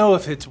 But you know,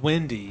 if it's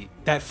windy,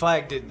 that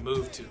flag didn't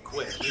move too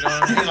quick. You know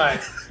what I mean?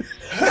 Like,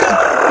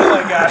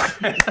 oh my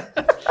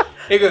God.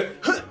 It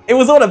goes, It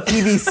was on a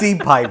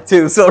PVC pipe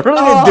too, so it really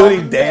didn't do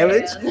any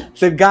damage. man.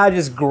 The guy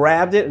just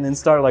grabbed it and then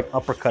started like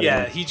uppercutting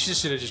yeah, him. he just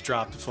should have just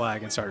dropped the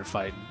flag and started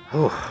fighting.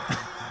 We'll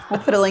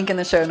put a link in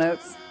the show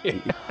notes.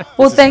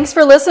 Well, thanks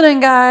for listening,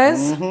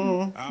 guys.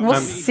 We'll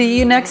see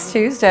you next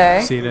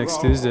Tuesday. See you next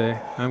Tuesday.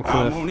 I'm I'm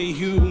Cliff. only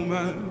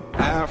human.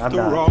 After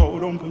not. all,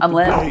 don't put I'm the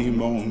Lynn.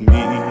 blame on me.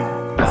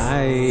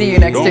 Bye. See you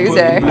next Don't put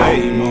Tuesday. the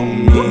blame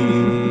on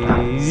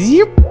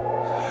me.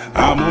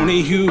 I'm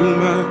only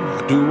human.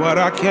 I do what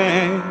I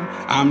can.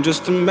 I'm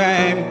just a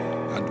man.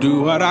 I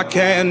do what I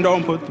can.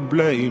 Don't put the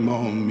blame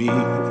on me.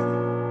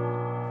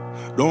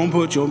 Don't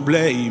put your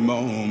blame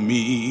on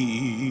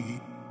me.